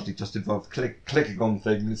 which largely just involved clicking on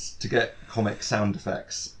things to get comic sound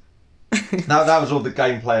effects. That was all the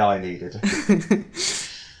gameplay I needed.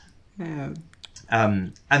 Yeah.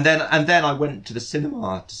 And then I went to the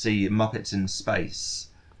cinema to see Muppets in Space,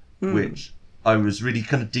 which I was really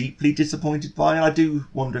kind of deeply disappointed by. And I do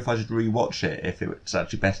wonder if I should rewatch it, if it's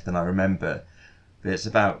actually better than I remember. But it's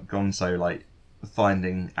about Gonzo like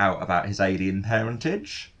finding out about his alien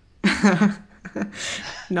parentage.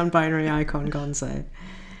 Non-binary icon Gonzo.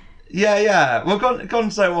 Yeah. Well,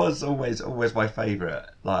 Gonzo was always my favourite.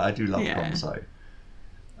 Like, I do love Gonzo.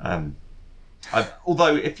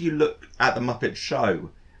 Although if you look at the Muppet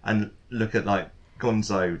Show and look at like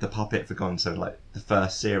Gonzo, the puppet for Gonzo, like the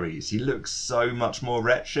first series, he looks so much more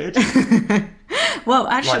wretched. Well,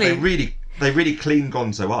 actually, like, they really clean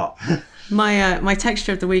Gonzo up. My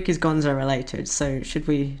texture of the week is Gonzo related. So should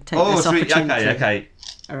we take this opportunity? Okay.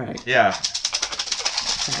 All right. Yeah.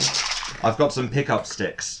 Okay. I've got some pickup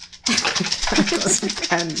sticks. I've got some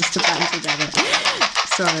pens to band together.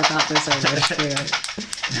 Sorry about this, Irish.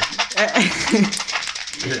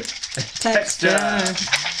 Texture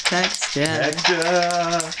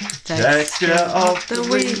of the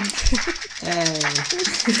week.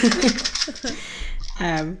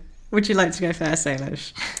 Would you like to go first,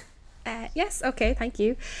 Ailish? Yes, okay, thank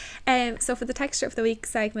you. So for the texture of the week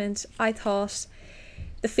segment, I thought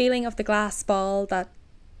the feeling of the glass ball that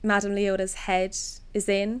Madame Leota's head is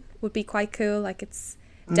in would be quite cool. Like, it's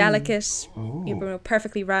delicate,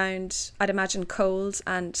 perfectly round, I'd imagine cold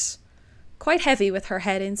and quite heavy with her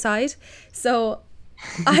head inside. So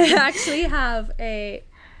I actually have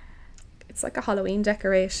it's like a Halloween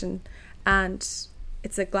decoration, and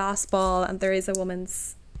it's a glass ball and there is a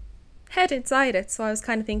woman's head inside it. So I was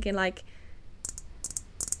kind of thinking, like,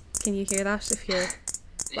 can you hear that if you're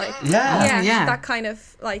like yeah that kind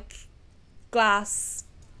of like glass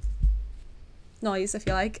noise, if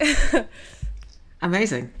you like.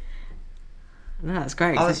 Amazing. No, that's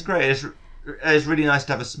great. Oh, that's great. It's really nice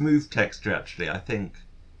to have a smooth texture, actually. I think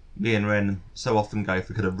me and Ren so often go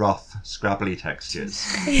for kind of rough, scrabbly textures.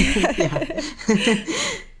 Yeah.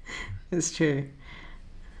 It's true.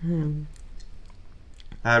 Ren,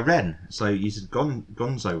 so you said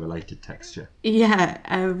Gonzo-related texture.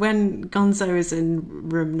 Yeah, when Gonzo is in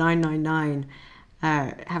room 999,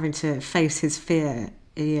 having to face his fear,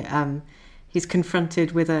 he's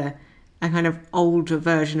confronted with a kind of older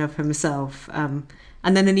version of himself, and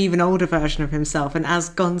then an even older version of himself. And as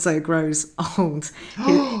Gonzo grows old,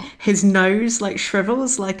 his nose like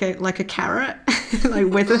shrivels like a carrot, like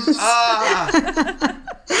withers.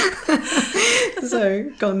 So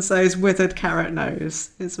Gonzo's withered carrot nose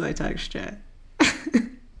is my texture.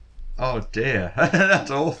 Oh dear, that's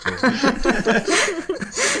awful.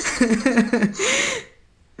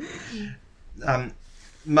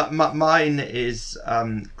 Mine is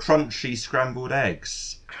crunchy scrambled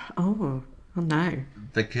eggs. Oh no!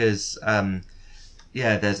 Because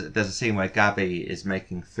there's a scene where Gabby is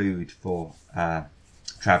making food for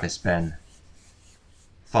Travis, Ben,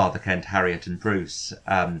 Father Kent, Harriet, and Bruce.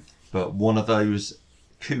 But one of those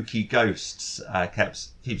kooky ghosts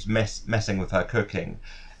keeps messing with her cooking,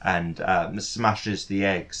 and smashes the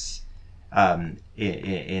eggs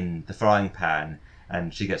in the frying pan.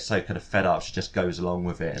 And she gets so kind of fed up, she just goes along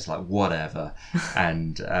with it. It's like, whatever.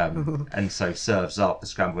 And so serves up the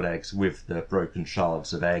scrambled eggs with the broken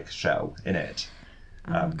shards of eggshell in it.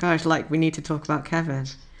 Gosh, like we need to talk about Kevin.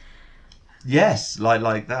 Yes,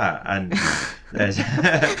 like that. And there's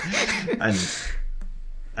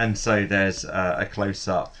and so there's a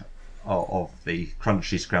close-up of the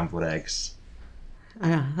crunchy scrambled eggs.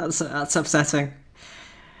 Yeah, that's upsetting.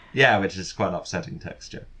 Yeah, which is quite an upsetting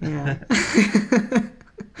texture. Yeah.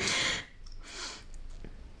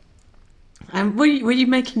 Were you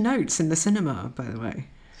making notes in the cinema, by the way?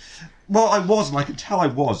 Well, I was, and I could tell I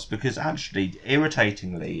was, because actually,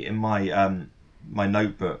 irritatingly, in my my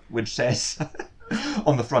notebook, which says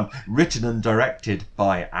on the front, written and directed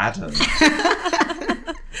by Adam,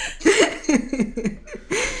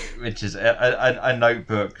 which is a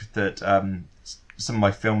notebook that some of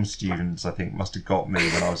my film students, I think, must have got me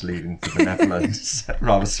when I was leaving for the Netherlands,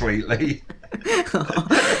 rather sweetly.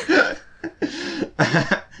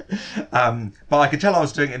 But I could tell I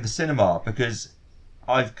was doing it in the cinema because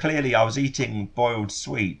I was eating boiled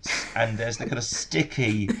sweets, and there's the kind of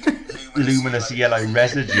sticky, luminous yellow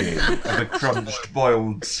residue of a crunched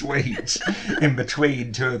boiled sweet in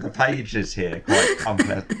between two of the pages here,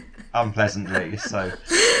 quite unpleasantly. So,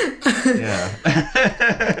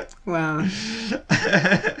 yeah. Wow.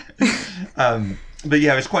 But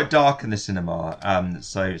yeah, it's quite dark in the cinema.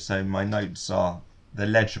 So my notes they're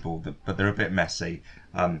legible, but they're a bit messy.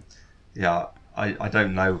 I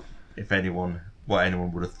don't know what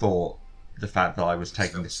anyone would have thought, the fact that I was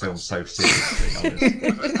taking this film so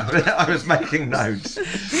seriously. I was making notes.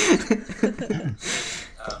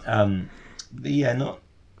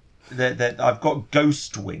 I've got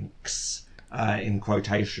ghost winks in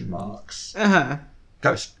quotation marks. Uh-huh.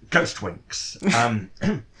 Ghost winks,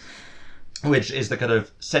 which is the kind of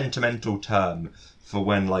sentimental term for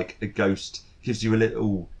when like a ghost gives you a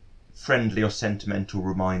little friendly or sentimental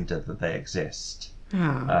reminder that they exist.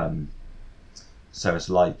 Oh. So it's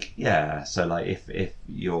like, so like if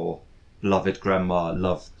your beloved grandma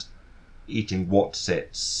loved eating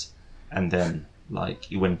Wotsits, and then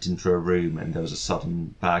like you went into a room and there was a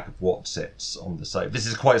sudden bag of Wotsits on the sofa. This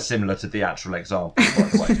is quite similar to the actual example, by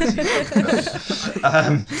the way.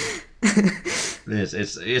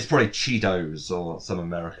 It's probably Cheetos or some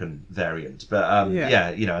American variant, but and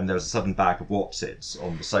there was a sudden bag of Wotsits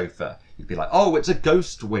on the sofa. You'd be like, oh, it's a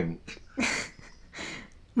ghost wink.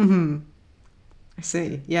 Mm-hmm. I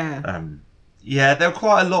see. Yeah. There were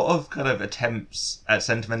quite a lot of kind of attempts at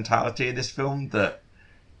sentimentality in this film that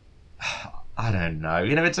I don't know.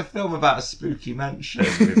 It's a film about a spooky mansion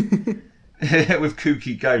with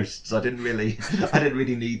kooky ghosts. I didn't really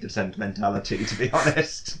need the sentimentality, to be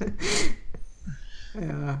honest.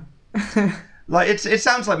 Yeah. Like it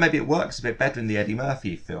sounds like maybe it works a bit better in the Eddie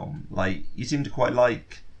Murphy film. Like you seem to quite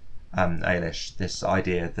like Ailish, this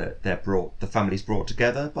idea that the family's brought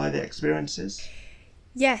together by the experiences.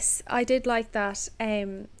 Yes, I did like that.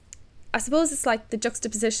 I suppose it's like the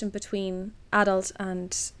juxtaposition between adult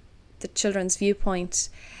and the children's viewpoint,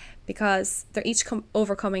 because they're each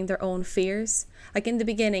overcoming their own fears. Like in the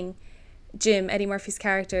beginning, Jim, Eddie Murphy's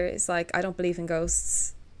character, is like, I don't believe in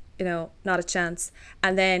ghosts, not a chance.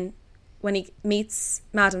 And then when he meets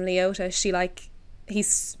Madame Leota,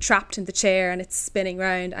 he's trapped in the chair and it's spinning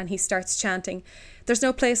round, and he starts chanting, "There's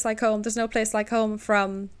no place like home, there's no place like home,"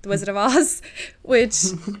 from The Wizard of Oz, which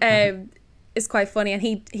is quite funny. And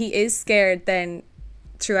he is scared then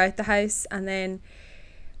throughout the house. And then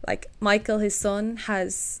like Michael, his son,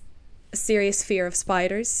 has a serious fear of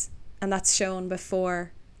spiders, and that's shown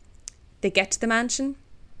before they get to the mansion.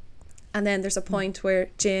 And then there's a point where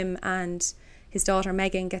Jim and his daughter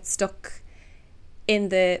Megan get stuck in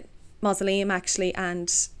the mausoleum actually,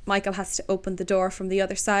 and Michael has to open the door from the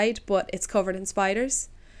other side, but it's covered in spiders.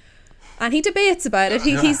 And he debates about it.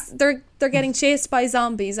 They're getting chased by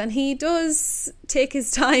zombies, and he does take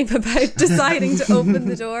his time about deciding to open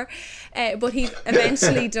the door, but he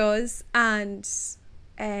eventually does. And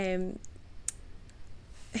who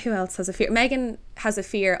else has a fear? Megan has a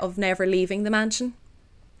fear of never leaving the mansion,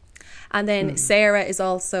 and then Sarah is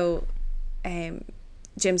also,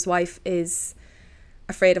 Jim's wife, is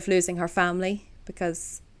afraid of losing her family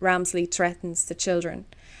because Ramsley threatens the children,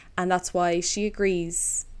 and that's why she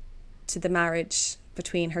agrees to the marriage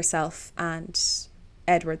between herself and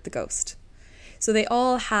Edward the ghost. So they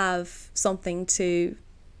all have something to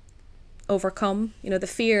overcome, you know, the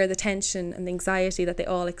fear, the tension and the anxiety that they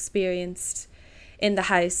all experienced in the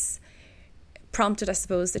house prompted, I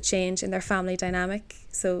suppose, the change in their family dynamic.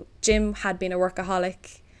 So Jim had been a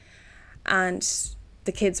workaholic, and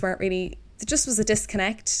the kids weren't really, there just was a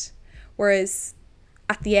disconnect, whereas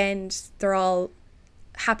at the end they're all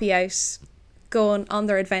happy out, going on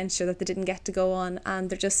their adventure that they didn't get to go on, and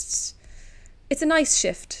they're just, it's a nice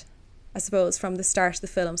shift, I suppose, from the start of the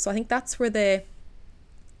film. So I think that's where the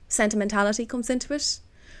sentimentality comes into it,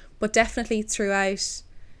 but definitely throughout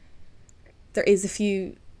there is a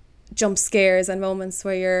few jump scares and moments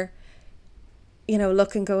where you're, you know,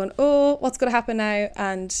 looking, going, oh, what's going to happen now?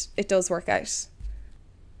 And it does work out.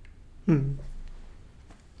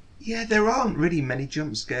 Yeah, there aren't really many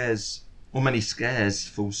jump scares or many scares,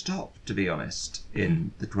 full stop, to be honest,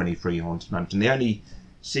 in the 23 Haunted Mansion. The only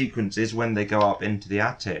sequence is when they go up into the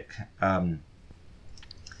attic.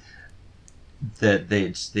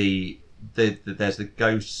 There's the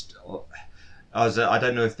ghost. I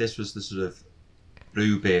don't know if this was the sort of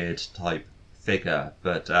Bluebeard type figure,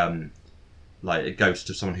 but like a ghost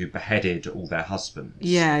of someone who beheaded all their husbands.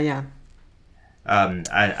 Yeah.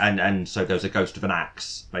 And so there's a ghost of an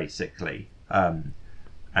axe, basically.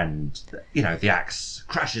 And, you know, the axe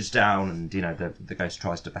crashes down, and, you know, the ghost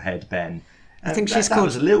tries to behead Ben. I think that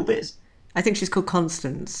was a little bit. I think she's called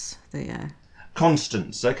Constance.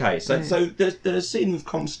 Constance. Okay, so the scene with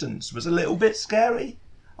Constance was a little bit scary.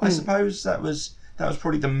 I suppose that was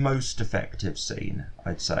probably the most effective scene,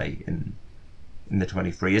 I'd say, in the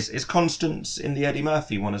 23. Is Constance in the Eddie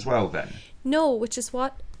Murphy one as well then? No, which is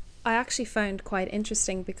what I actually found quite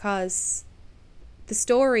interesting, because the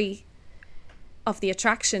story of the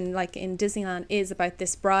attraction, like in Disneyland, is about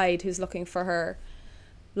this bride who's looking for her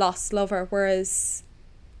lost lover, whereas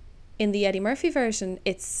in the Eddie Murphy version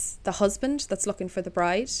it's the husband that's looking for the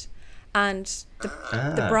bride, and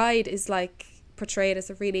the bride is like portrayed as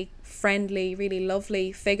a really friendly, really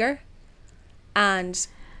lovely figure, and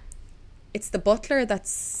it's the butler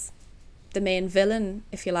that's the main villain,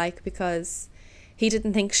 if you like, because he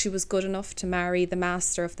didn't think she was good enough to marry the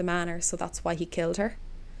master of the manor, so that's why he killed her.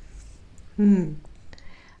 I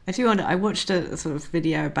do wonder, I watched a sort of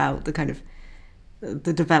video about the kind of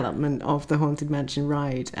the development of the Haunted Mansion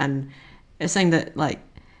ride, and it's saying that like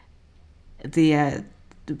the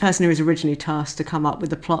person who was originally tasked to come up with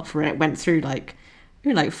the plot for it went through like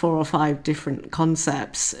 4 or 5 different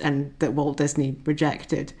concepts, and that Walt Disney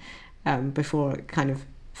rejected before it kind of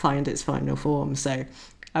find its final form. So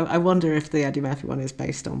I wonder if the Eddie Murphy one is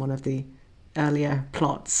based on one of the earlier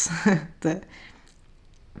plots that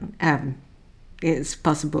it's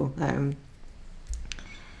possible. Some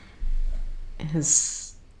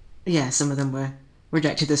of them were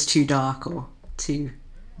rejected as too dark or too.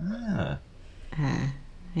 Now,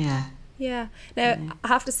 I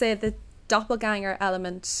have to say the doppelganger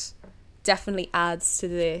element definitely adds to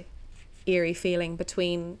the eerie feeling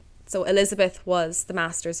between. So Elizabeth was the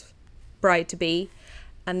master's bride to be,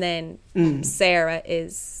 and then Sarah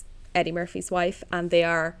is Eddie Murphy's wife, and they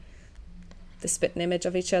are the spitting image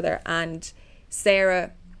of each other. And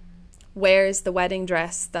Sarah wears the wedding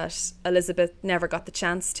dress that Elizabeth never got the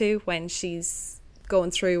chance to when she's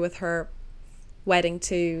going through with her wedding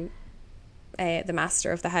to the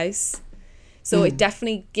master of the house. So it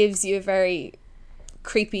definitely gives you a very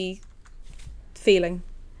creepy feeling.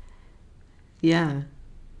 Yeah.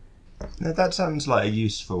 Now, that sounds like a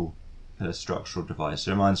useful structural device.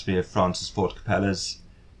 It reminds me of Francis Ford Coppola's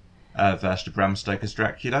version of Bram Stoker's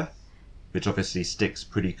Dracula, which obviously sticks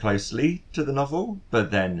pretty closely to the novel,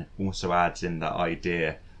 but then also adds in that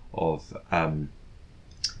idea of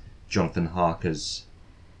Jonathan Harker's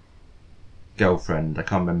girlfriend. I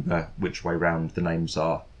can't remember which way round the names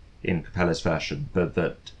are in Coppola's version, but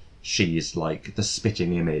that she's like the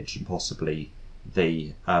spitting image and possibly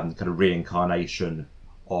the kind of reincarnation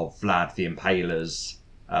of Vlad the Impaler's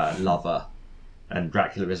lover, and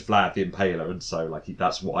Dracula is Vlad the Impaler, and so like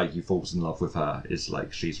that's why he falls in love with her. Is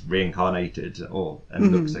like she's reincarnated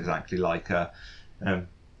and looks exactly like her.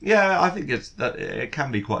 Yeah, I think it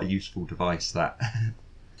can be quite a useful device. That.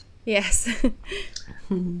 Yes.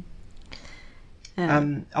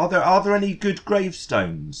 Are there any good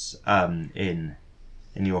gravestones in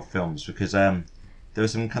your films? Because there were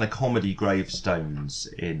some kind of comedy gravestones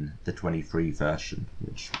in the 23 version,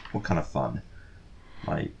 which were kind of fun.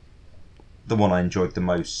 Like the one I enjoyed the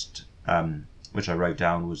most, which I wrote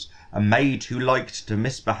down, was a maid who liked to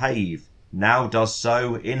misbehave now does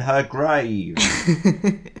so in her grave.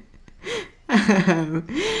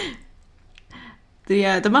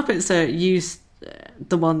 The Muppets used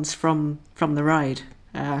the ones from the ride.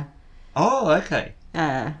 Oh, okay.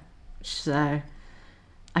 So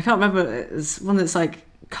I can't remember. It's one that's like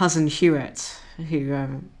Cousin Hewitt,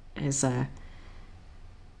 who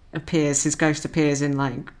appears. His ghost appears in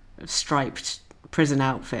like striped prison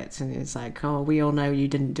outfits, and he's like, "Oh, we all know you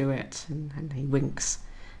didn't do it," and he winks.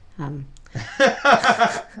 And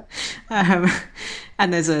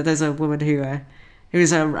there's a woman who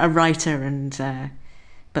is a writer, and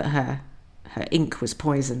but her ink was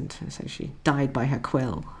poisoned, so she died by her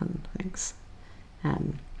quill and things.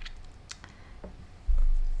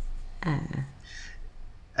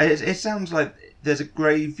 It sounds like there's a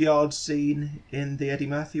graveyard scene in the Eddie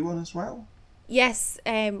Murphy one as well. Yes,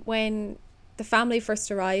 when the family first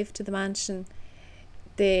arrived to the mansion,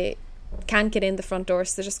 they can't get in the front door,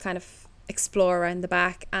 so they just kind of explore around the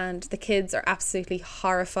back, and the kids are absolutely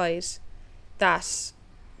horrified that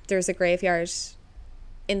there's a graveyard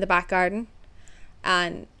in the back garden,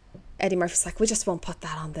 and Eddie Murphy's like, we just won't put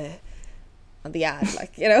that on the ad,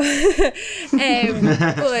 like, you know.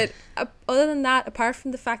 But other than that, apart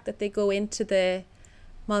from the fact that they go into the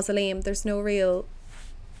mausoleum, there's no real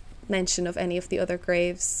mention of any of the other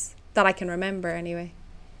graves that I can remember anyway.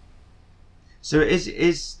 So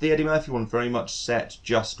is the Eddie Murphy one very much set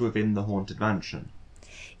just within the Haunted Mansion?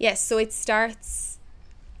 Yes, so it starts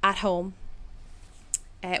at home.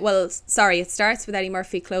 It starts with Eddie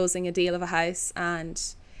Murphy closing a deal of a house, and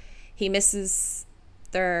he misses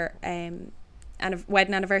their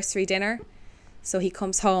wedding anniversary dinner. So he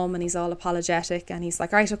comes home and he's all apologetic, and he's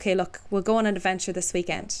like, right, okay, look, we'll go on an adventure this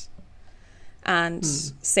weekend. And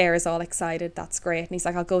Sarah's all excited, that's great. And he's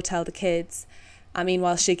like, I'll go tell the kids. And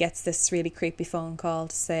meanwhile, she gets this really creepy phone call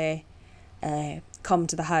to say, come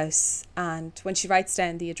to the house. And when she writes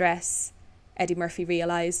down the address, Eddie Murphy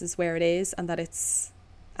realises where it is and that it's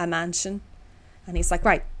a mansion. And he's like,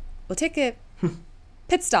 right, we'll take a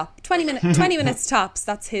pit stop, 20 minutes tops.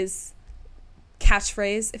 That's his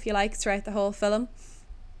catchphrase, if you like, throughout the whole film,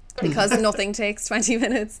 because nothing takes 20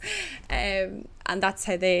 minutes. And that's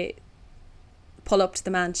how they pull up to the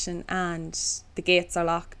mansion, and the gates are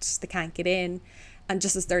locked, they can't get in, and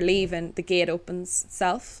just as they're leaving, the gate opens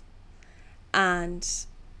itself, and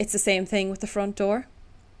it's the same thing with the front door,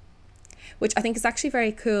 which I think is actually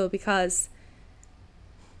very cool, because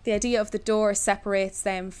the idea of the door separates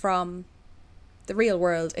them from the real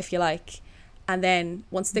world, if you like, and then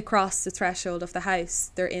once they cross the threshold of the house,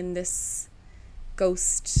 they're in this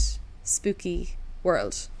ghost spooky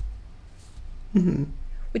world.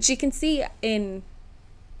 Which you can see in,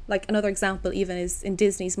 like, another example even is in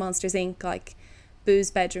Disney's Monsters Inc. Like, Boo's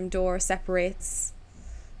bedroom door separates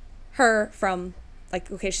her from, like,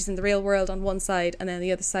 okay, she's in the real world on one side, and then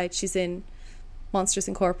the other side she's in Monsters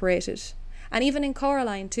Incorporated. And even in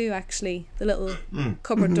Coraline too, actually, the little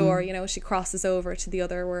cupboard door, you know, she crosses over to the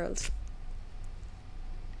other world.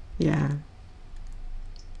 Yeah.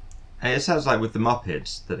 And it sounds like with the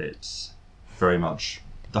Muppets that it's very much,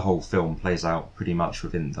 the whole film plays out pretty much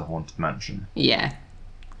within the Haunted Mansion. Yeah.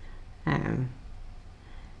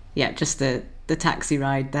 Just the taxi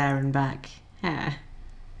ride there and back. Yeah.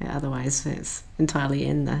 Otherwise, it's entirely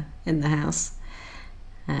in the house.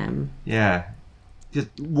 Yeah. Just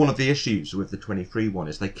one of the issues with the 23 one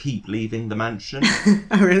is they keep leaving the mansion.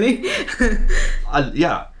 Oh, really?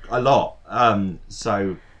 Yeah, a lot.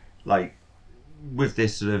 So, like, with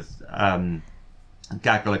this sort of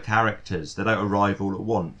gaggle of characters, they don't arrive all at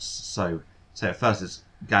once. So at first it's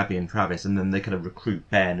Gabby and Travis, and then they kind of recruit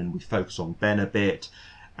Ben, and we focus on Ben a bit,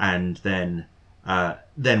 and then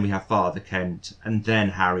we have Father Kent, and then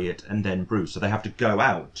Harriet, and then Bruce. So they have to go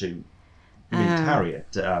out to meet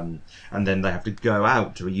Harriet, and then they have to go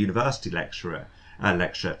out to a university lecture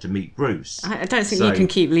to meet Bruce. I don't think you can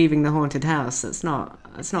keep leaving the haunted house. That's not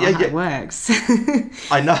how it works.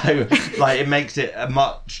 I know, like, it makes it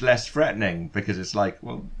much less threatening, because it's like,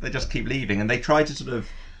 well, they just keep leaving, and they try to sort of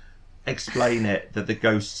explain it that the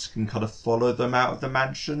ghosts can kind of follow them out of the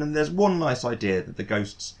mansion, and there's one nice idea that the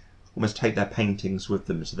ghosts almost take their paintings with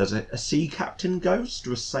them. So there's a sea captain ghost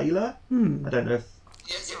or a sailor. I don't know if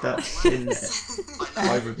that's in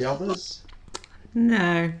either of the others.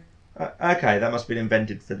 No. Okay, that must have been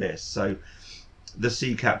invented for this. So the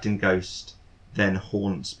sea captain ghost then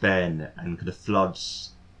haunts Ben and kind of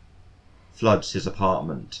floods his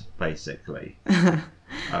apartment, basically,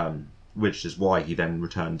 which is why he then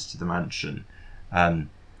returns to the mansion.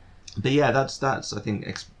 But yeah, that's I think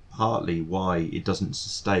partly why it doesn't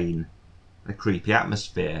sustain a creepy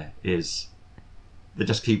atmosphere. Is they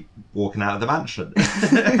just keep walking out of the mansion,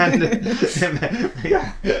 and,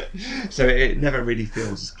 yeah. So it never really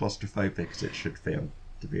feels as claustrophobic as it should feel,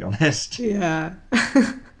 to be honest. Yeah.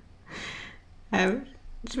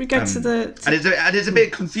 Should we go to the... And it's a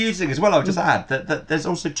bit confusing as well, I'll just add, that there's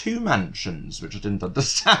also 2 mansions, which I didn't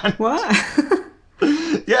understand. What?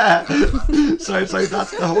 Yeah. So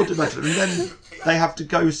that's the haunted mansion. And then they have to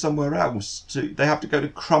go somewhere else. They have to go to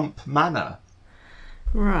Crump Manor.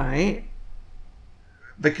 Right.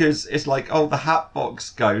 Because it's like, the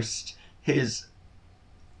Hatbox Ghost, his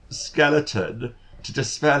skeleton, to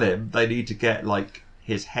dispel him, they need to get, like,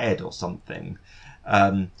 his head or something.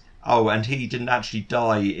 And he didn't actually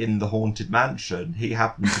die in the haunted mansion. He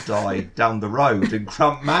happened to die down the road in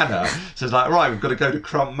Crump Manor. So it's like, right, we've got to go to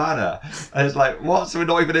Crump Manor. And it's like, what? So we're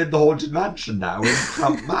not even in the haunted mansion now, we're in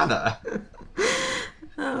Crump Manor.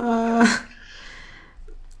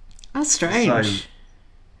 That's strange. So,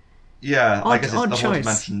 yeah, I guess it's the choice. haunted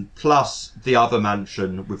mansion plus the other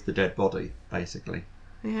mansion with the dead body, basically.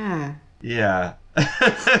 Yeah. Yeah.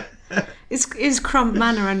 Is Crump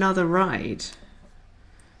Manor another ride?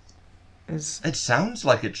 It sounds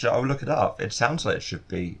like it should. I'll look it up. It sounds like it should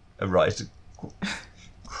be a ride. It's a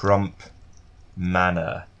Crump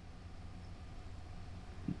Manor.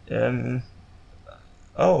 I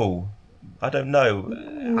don't know.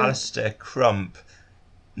 Alistair Crump.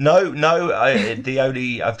 No.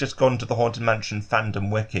 I've just gone to the Haunted Mansion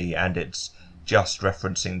fandom wiki, and it's just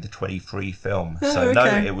referencing the 23 film. So okay. no,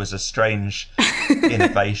 it was a strange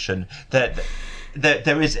innovation.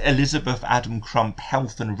 There is Elizabeth Adam Crump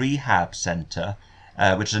Health and Rehab Centre,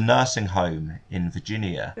 which is a nursing home in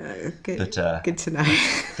Virginia. Good, but good to know. I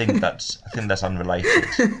think that's unrelated.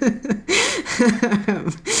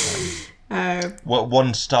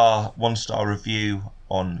 One star review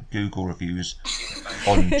on Google reviews.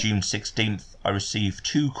 On June 16th, I received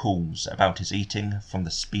 2 calls about his eating from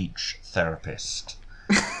the speech therapist.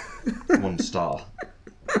 1 star.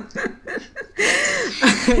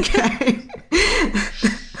 Okay.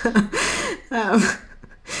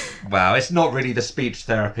 Wow, it's not really the speech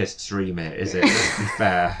therapist's remit, is it? Let's be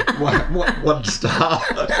fair. 1 star.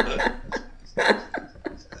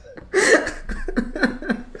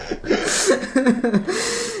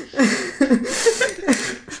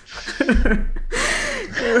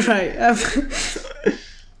 Right.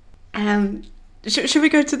 Should we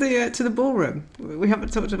go to the ballroom? We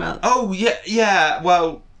haven't talked about. Oh yeah.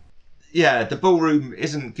 Well, yeah. The ballroom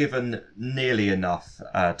isn't given nearly enough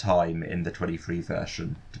time in the 23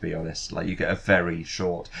 version. To be honest, like you get a very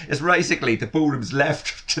short. It's basically the ballroom's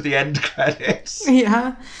left to the end credits.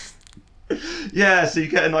 Yeah. Yeah, so you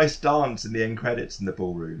get a nice dance in the end credits in the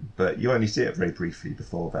ballroom, but you only see it very briefly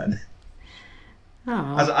before then.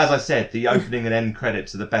 Oh. As I said, the opening and end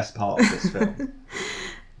credits are the best part of this film.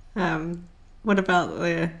 What about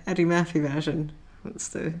the Eddie Murphy version? What's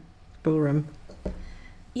the ballroom?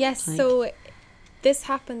 Yes, like? So this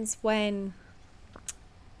happens when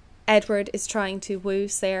Edward is trying to woo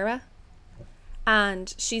Sarah,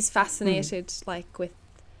 and she's fascinated like with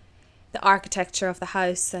the architecture of the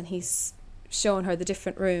house, and he's showing her the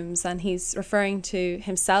different rooms, and he's referring to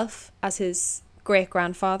himself as his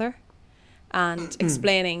great-grandfather and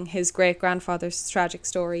explaining his great-grandfather's tragic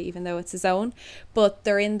story, even though it's his own. But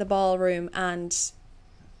they're in the ballroom, and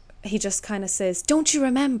he just kind of says, "Don't you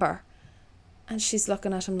remember?" And she's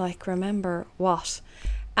looking at him like, "Remember what?"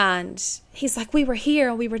 And he's like, "We were here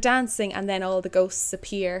and we were dancing," and then all the ghosts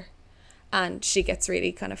appear, and she gets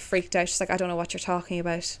really kind of freaked out. She's like, "I don't know what you're talking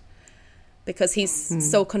about," because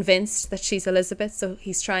he's so convinced that she's Elizabeth. So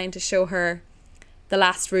he's trying to show her the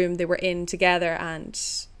last room they were in together, and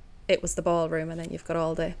it was the ballroom, and then you've got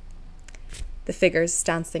all the figures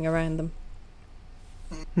dancing around them.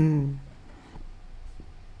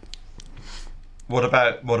 What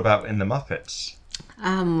about in the Muppets?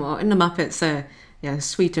 Well, in the Muppets,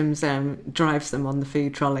 Sweetums drives them on the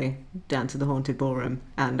food trolley down to the haunted ballroom,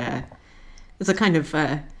 and there's a kind of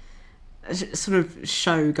sort of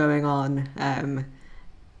show going on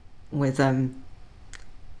with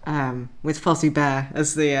Fozzie Bear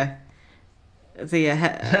as the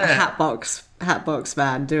Hatbox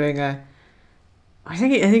man doing a I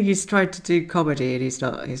think he's tried to do comedy and he's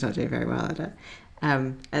not doing very well at it.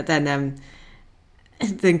 And then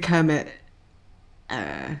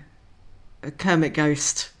Kermit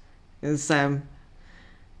Ghost is kind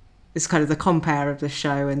of the compere of the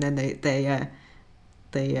show, and then they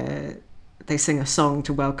sing a song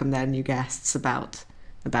to welcome their new guests about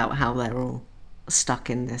how they're all stuck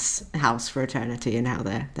in this house for eternity and how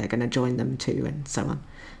they're going to join them too, and so on,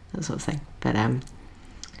 that sort of thing. But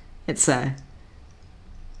it's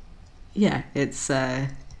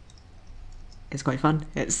quite fun.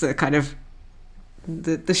 It's the kind of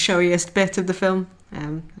the showiest bit of the film.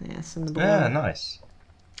 Yes, and the ballroom. Nice.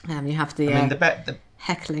 You have the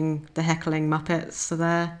heckling Muppets are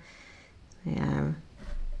there. Yeah.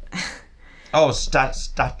 Oh,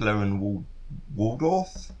 Statler and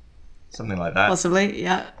Waldorf, something like that. Possibly,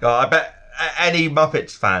 yeah. Oh, I bet any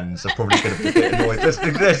Muppets fans are probably going to be a bit annoyed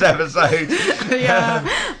listening to this episode. Yeah,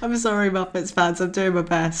 I'm sorry, Muppets fans. I'm doing my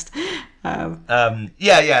best. There we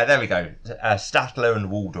go. Statler and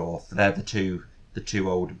Waldorf. They're the two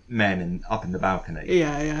old men up in the balcony.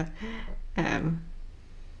 Yeah.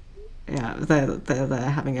 They're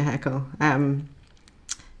having a heckle. And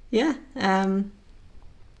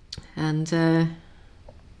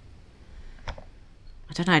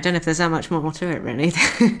I don't know if there's that much more to it, really.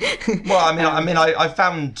 Well, I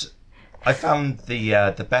found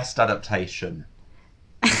the best adaptation.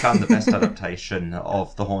 I found the best adaptation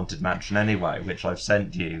of the Haunted Mansion anyway, which I've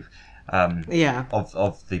sent you. Of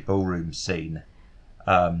the ballroom scene,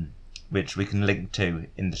 which we can link to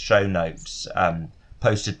in the show notes,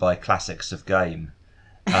 posted by Classics of Game,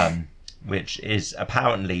 which is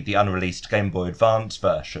apparently the unreleased Game Boy Advance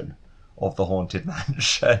version of the Haunted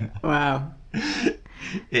Mansion. Wow.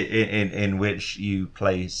 in which you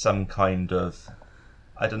play some kind of,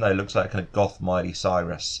 I don't know, looks like a kind of goth Miley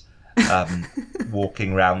Cyrus,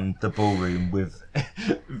 walking around the ballroom with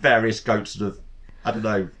various goats sort of, I don't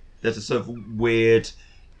know, there's a sort of weird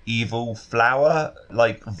evil flower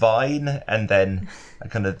like vine, and then a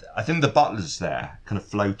kind of, I think the butler's there kind of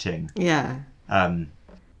floating. Yeah.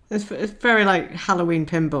 It's very like Halloween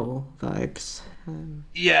pinball vibes.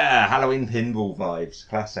 Halloween pinball vibes,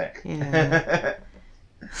 classic. Yeah.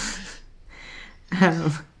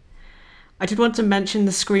 I did want to mention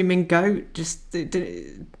the screaming goat. Just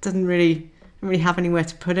it doesn't really have anywhere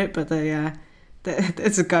to put it, but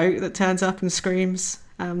there's a goat that turns up and screams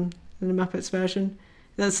in the Muppets version.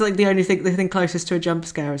 That's like the thing closest to a jump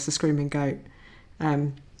scare is the screaming goat.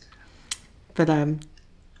 I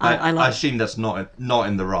assume that's not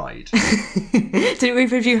in the ride. Did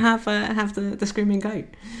either of you have the screaming goat?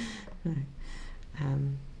 No.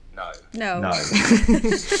 No.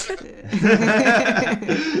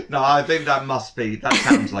 No, I think that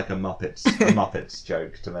sounds like a Muppets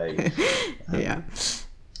joke to me. Yeah.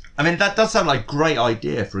 I mean, that does sound like a great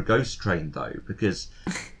idea for a ghost train, though, because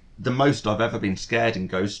the most I've ever been scared in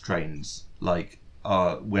ghost trains, like,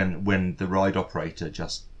 when the ride operator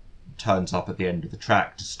just turns up at the end of the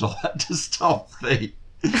track to stop the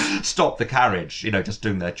carriage, just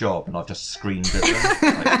doing their job, and I've just screamed at them,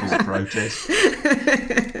 like full-throated.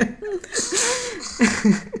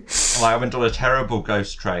 I went on a terrible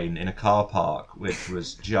ghost train in a car park, which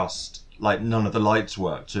was just like none of the lights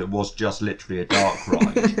worked, so it was just literally a dark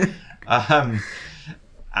ride. And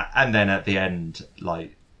then at the end,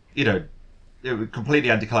 like, it was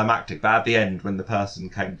completely anticlimactic, but at the end, when the person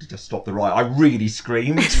came to just stop the ride, I really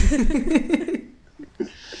screamed.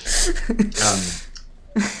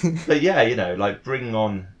 But yeah, like bringing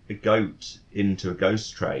on a goat into a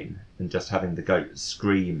ghost train and just having the goat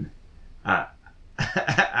scream at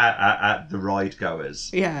the ride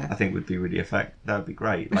goers, I think would be really effective. That would be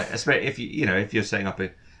great. Like, especially if if you're setting up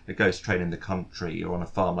a ghost train in the country or on a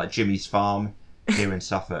farm like Jimmy's Farm here in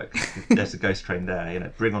Suffolk, if there's a ghost train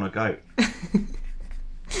there, bring on a goat.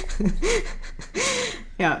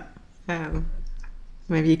 Yeah.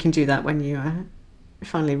 Maybe you can do that when you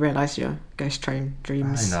finally realise your ghost train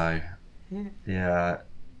dreams. I know. Yeah.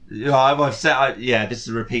 I've said, this is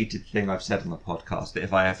a repeated thing I've said on the podcast, that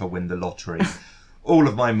if I ever win the lottery, all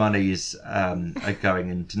of my monies are going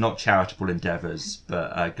into not charitable endeavours,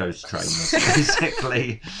 but ghost trains,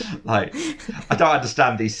 basically. Like, I don't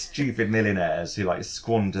understand these stupid millionaires who like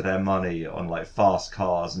squander their money on like fast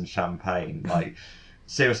cars and champagne. Like,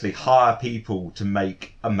 seriously, hire people to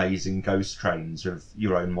make amazing ghost trains with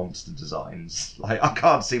your own monster designs. Like, I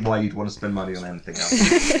can't see why you'd want to spend money on anything else.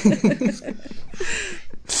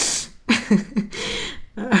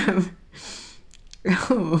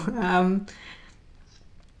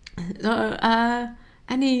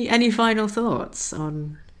 Any final thoughts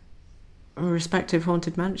on respective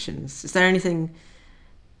haunted mansions? Is there anything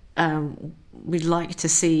we'd like to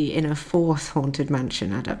see in a fourth Haunted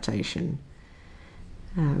Mansion adaptation?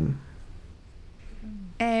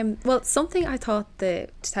 Well, something I thought the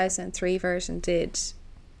 2003 version did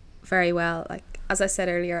very well, like as I said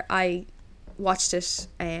earlier, I watched it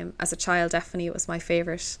as a child. Definitely it was my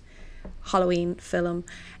favourite Halloween film,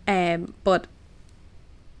 but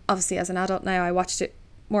obviously as an adult now I watched it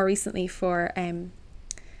more recently for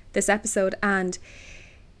this episode, and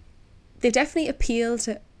they definitely appeal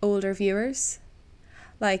to older viewers.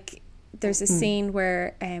 Like there's a scene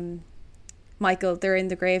where Michael, they're in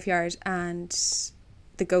the graveyard and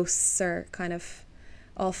the ghosts are kind of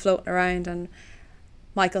all floating around, and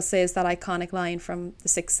Michael says that iconic line from the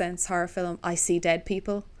Sixth Sense horror film, "I see dead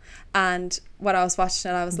people." And when I was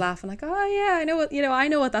watching it, I was laughing like, oh yeah, I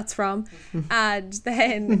know what that's from. And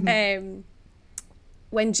then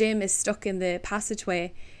when Jim is stuck in the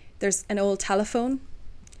passageway, there's an old telephone,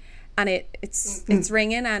 and it's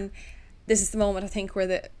ringing, and this is the moment I think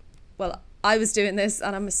where I was doing this,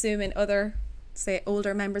 and I'm assuming other, say,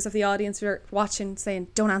 older members of the audience were watching, saying,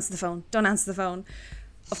 don't answer the phone.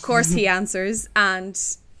 Of course he answers, and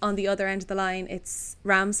on the other end of the line it's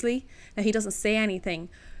Ramsley. Now he doesn't say anything,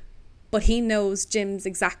 but he knows Jim's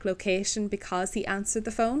exact location because he answered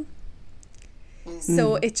the phone.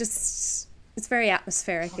 So it's very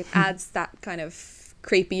atmospheric. It adds that kind of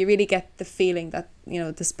creepy. You really get the feeling that,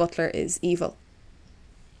 this butler is evil.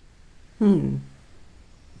 I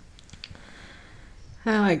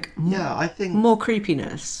think more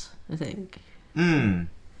creepiness, I think.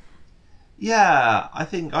 Yeah, I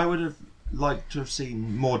think I would have liked to have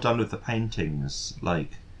seen more done with the paintings,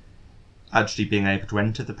 like actually being able to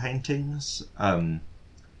enter the paintings.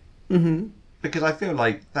 Because I feel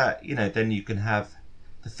like that, then you can have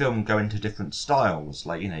the film go into different styles.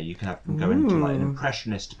 Like, you can have them go into like an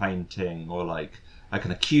impressionist painting, or like a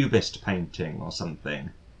kind of cubist painting or something.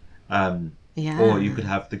 Or you could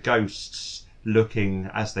have the ghosts looking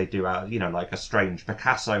as they do out, like a strange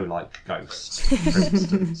Picasso-like ghost, for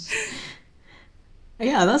instance.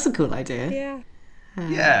 Yeah, that's a cool idea.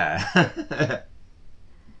 Yeah.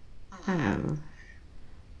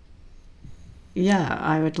 Yeah,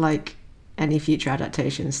 I would like any future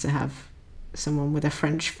adaptations to have someone with a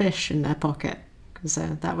French fish in their pocket, because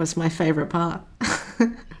that was my favourite part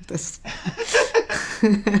of this.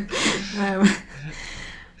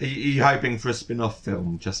 Are you hoping for a spin-off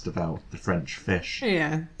film just about the French fish?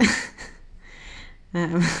 Yeah.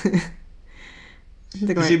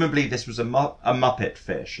 Presumably this was a Muppet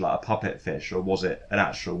fish, like a puppet fish, or was it an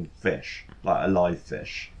actual fish, like a live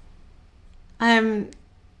fish? No, I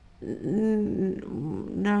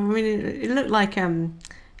mean it looked like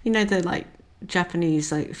the like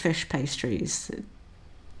Japanese like fish pastries,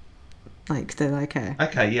 like they're like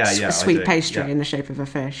a sweet pastry in the shape of a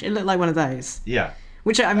fish. It looked like one of those. Yeah.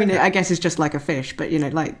 Which I mean, I guess is just like a fish, but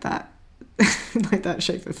like that, like that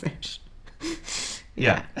shape of fish.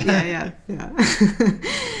 Yeah. Yeah.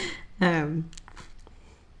 Oh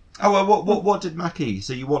well, what did Mackie?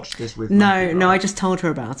 So you watched this with? No, Mackie, right? I just told her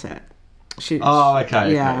about it.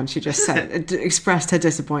 Okay. Yeah, and she just expressed her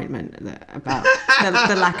disappointment about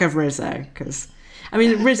the lack of Rizzo, because I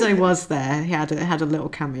mean Rizzo was there. He had a little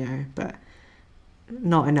cameo, but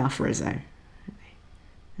not enough Rizzo.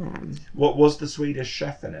 What was the Swedish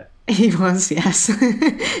chef in it? He was, yes.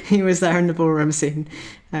 He was there in the ballroom scene.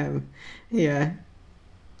 Yeah.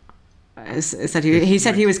 He said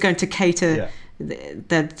he was going to cater. Yeah.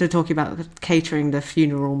 They're talking about catering the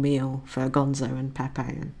funeral meal for Gonzo and Pepe,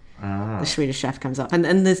 and the Swedish chef comes up,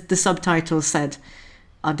 and the subtitles said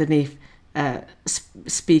underneath,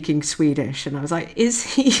 speaking Swedish, and I was like,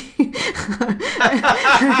 is he?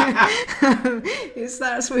 Is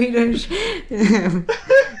that Swedish?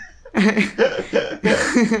 I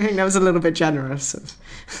think that was a little bit generous.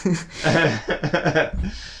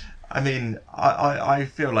 I mean, I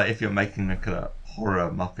feel like if you're making a kind of horror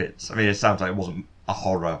Muppets, I mean, it sounds like it wasn't a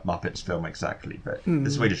horror Muppets film exactly, but the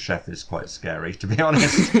Swedish chef is quite scary, to be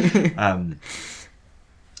honest.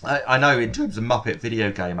 I know in terms of Muppet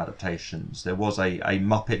video game adaptations, there was a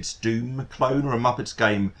Muppets Doom clone, or a Muppets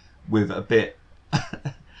game with a bit,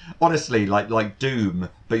 honestly, like Doom,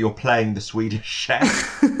 but you're playing the Swedish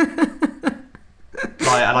chef.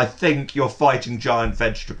 And I think you're fighting giant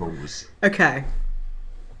vegetables. Okay.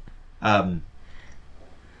 So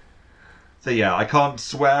yeah, I can't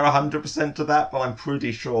swear 100% to that, but I'm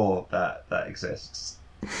pretty sure that exists.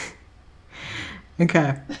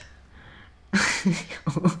 Okay.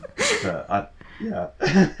 Yeah.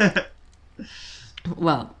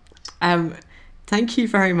 Well, thank you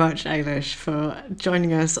very much, Ailish, for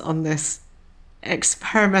joining us on this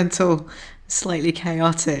experimental slightly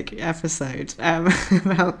chaotic episode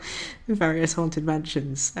about various haunted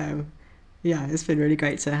mansions. Yeah, it's been really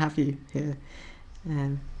great to have you here.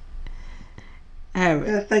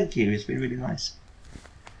 Thank you. It's been really nice.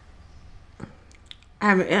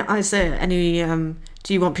 Is there any?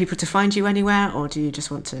 Do you want people to find you anywhere, or do you just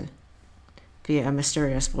want to be a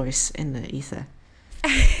mysterious voice in the ether?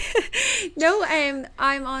 No,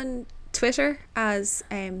 I'm on Twitter as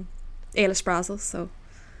Ailish Brazel, so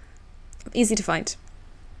easy to find.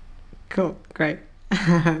 Cool, great.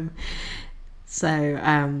 So,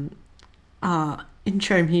 our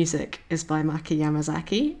intro music is by Maki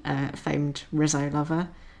Yamazaki, a famed Rizzo lover.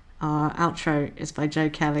 Our outro is by Joe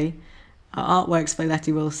Kelly. Our artwork's by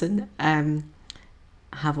Letty Wilson. I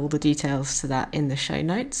have all the details to that in the show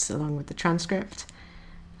notes, along with the transcript.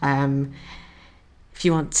 If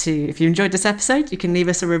you enjoyed this episode, you can leave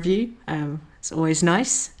us a review. It's always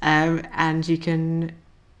nice. And you can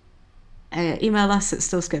email us at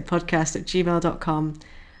stillscaredpodcast@gmail.com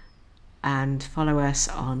and follow us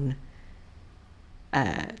on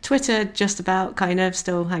Twitter, just about, kind of,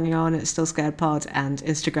 still hanging on at Still Scared Pod, and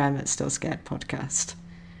Instagram at Still Scared Podcast.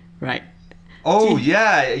 Right. Oh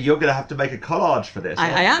yeah, you're gonna have to make a collage for this.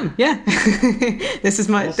 I am, yeah. This is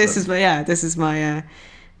my Awesome.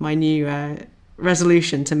 my new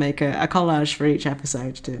resolution to make a collage for each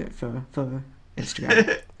episode for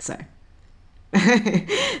Instagram.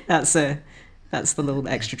 So that's the little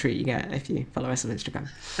extra treat you get if you follow us on Instagram.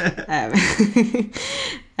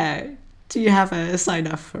 Do you have a sign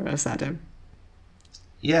off for us, Adam?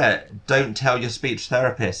 Yeah, don't tell your speech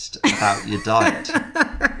therapist about your diet.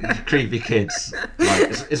 You creepy kids.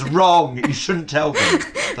 Like, it's wrong. You shouldn't tell them.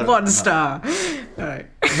 One star. All right.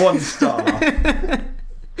 1 star.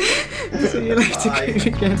 See you later, Bye.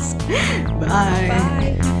 creepy kids. Bye.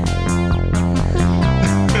 Bye.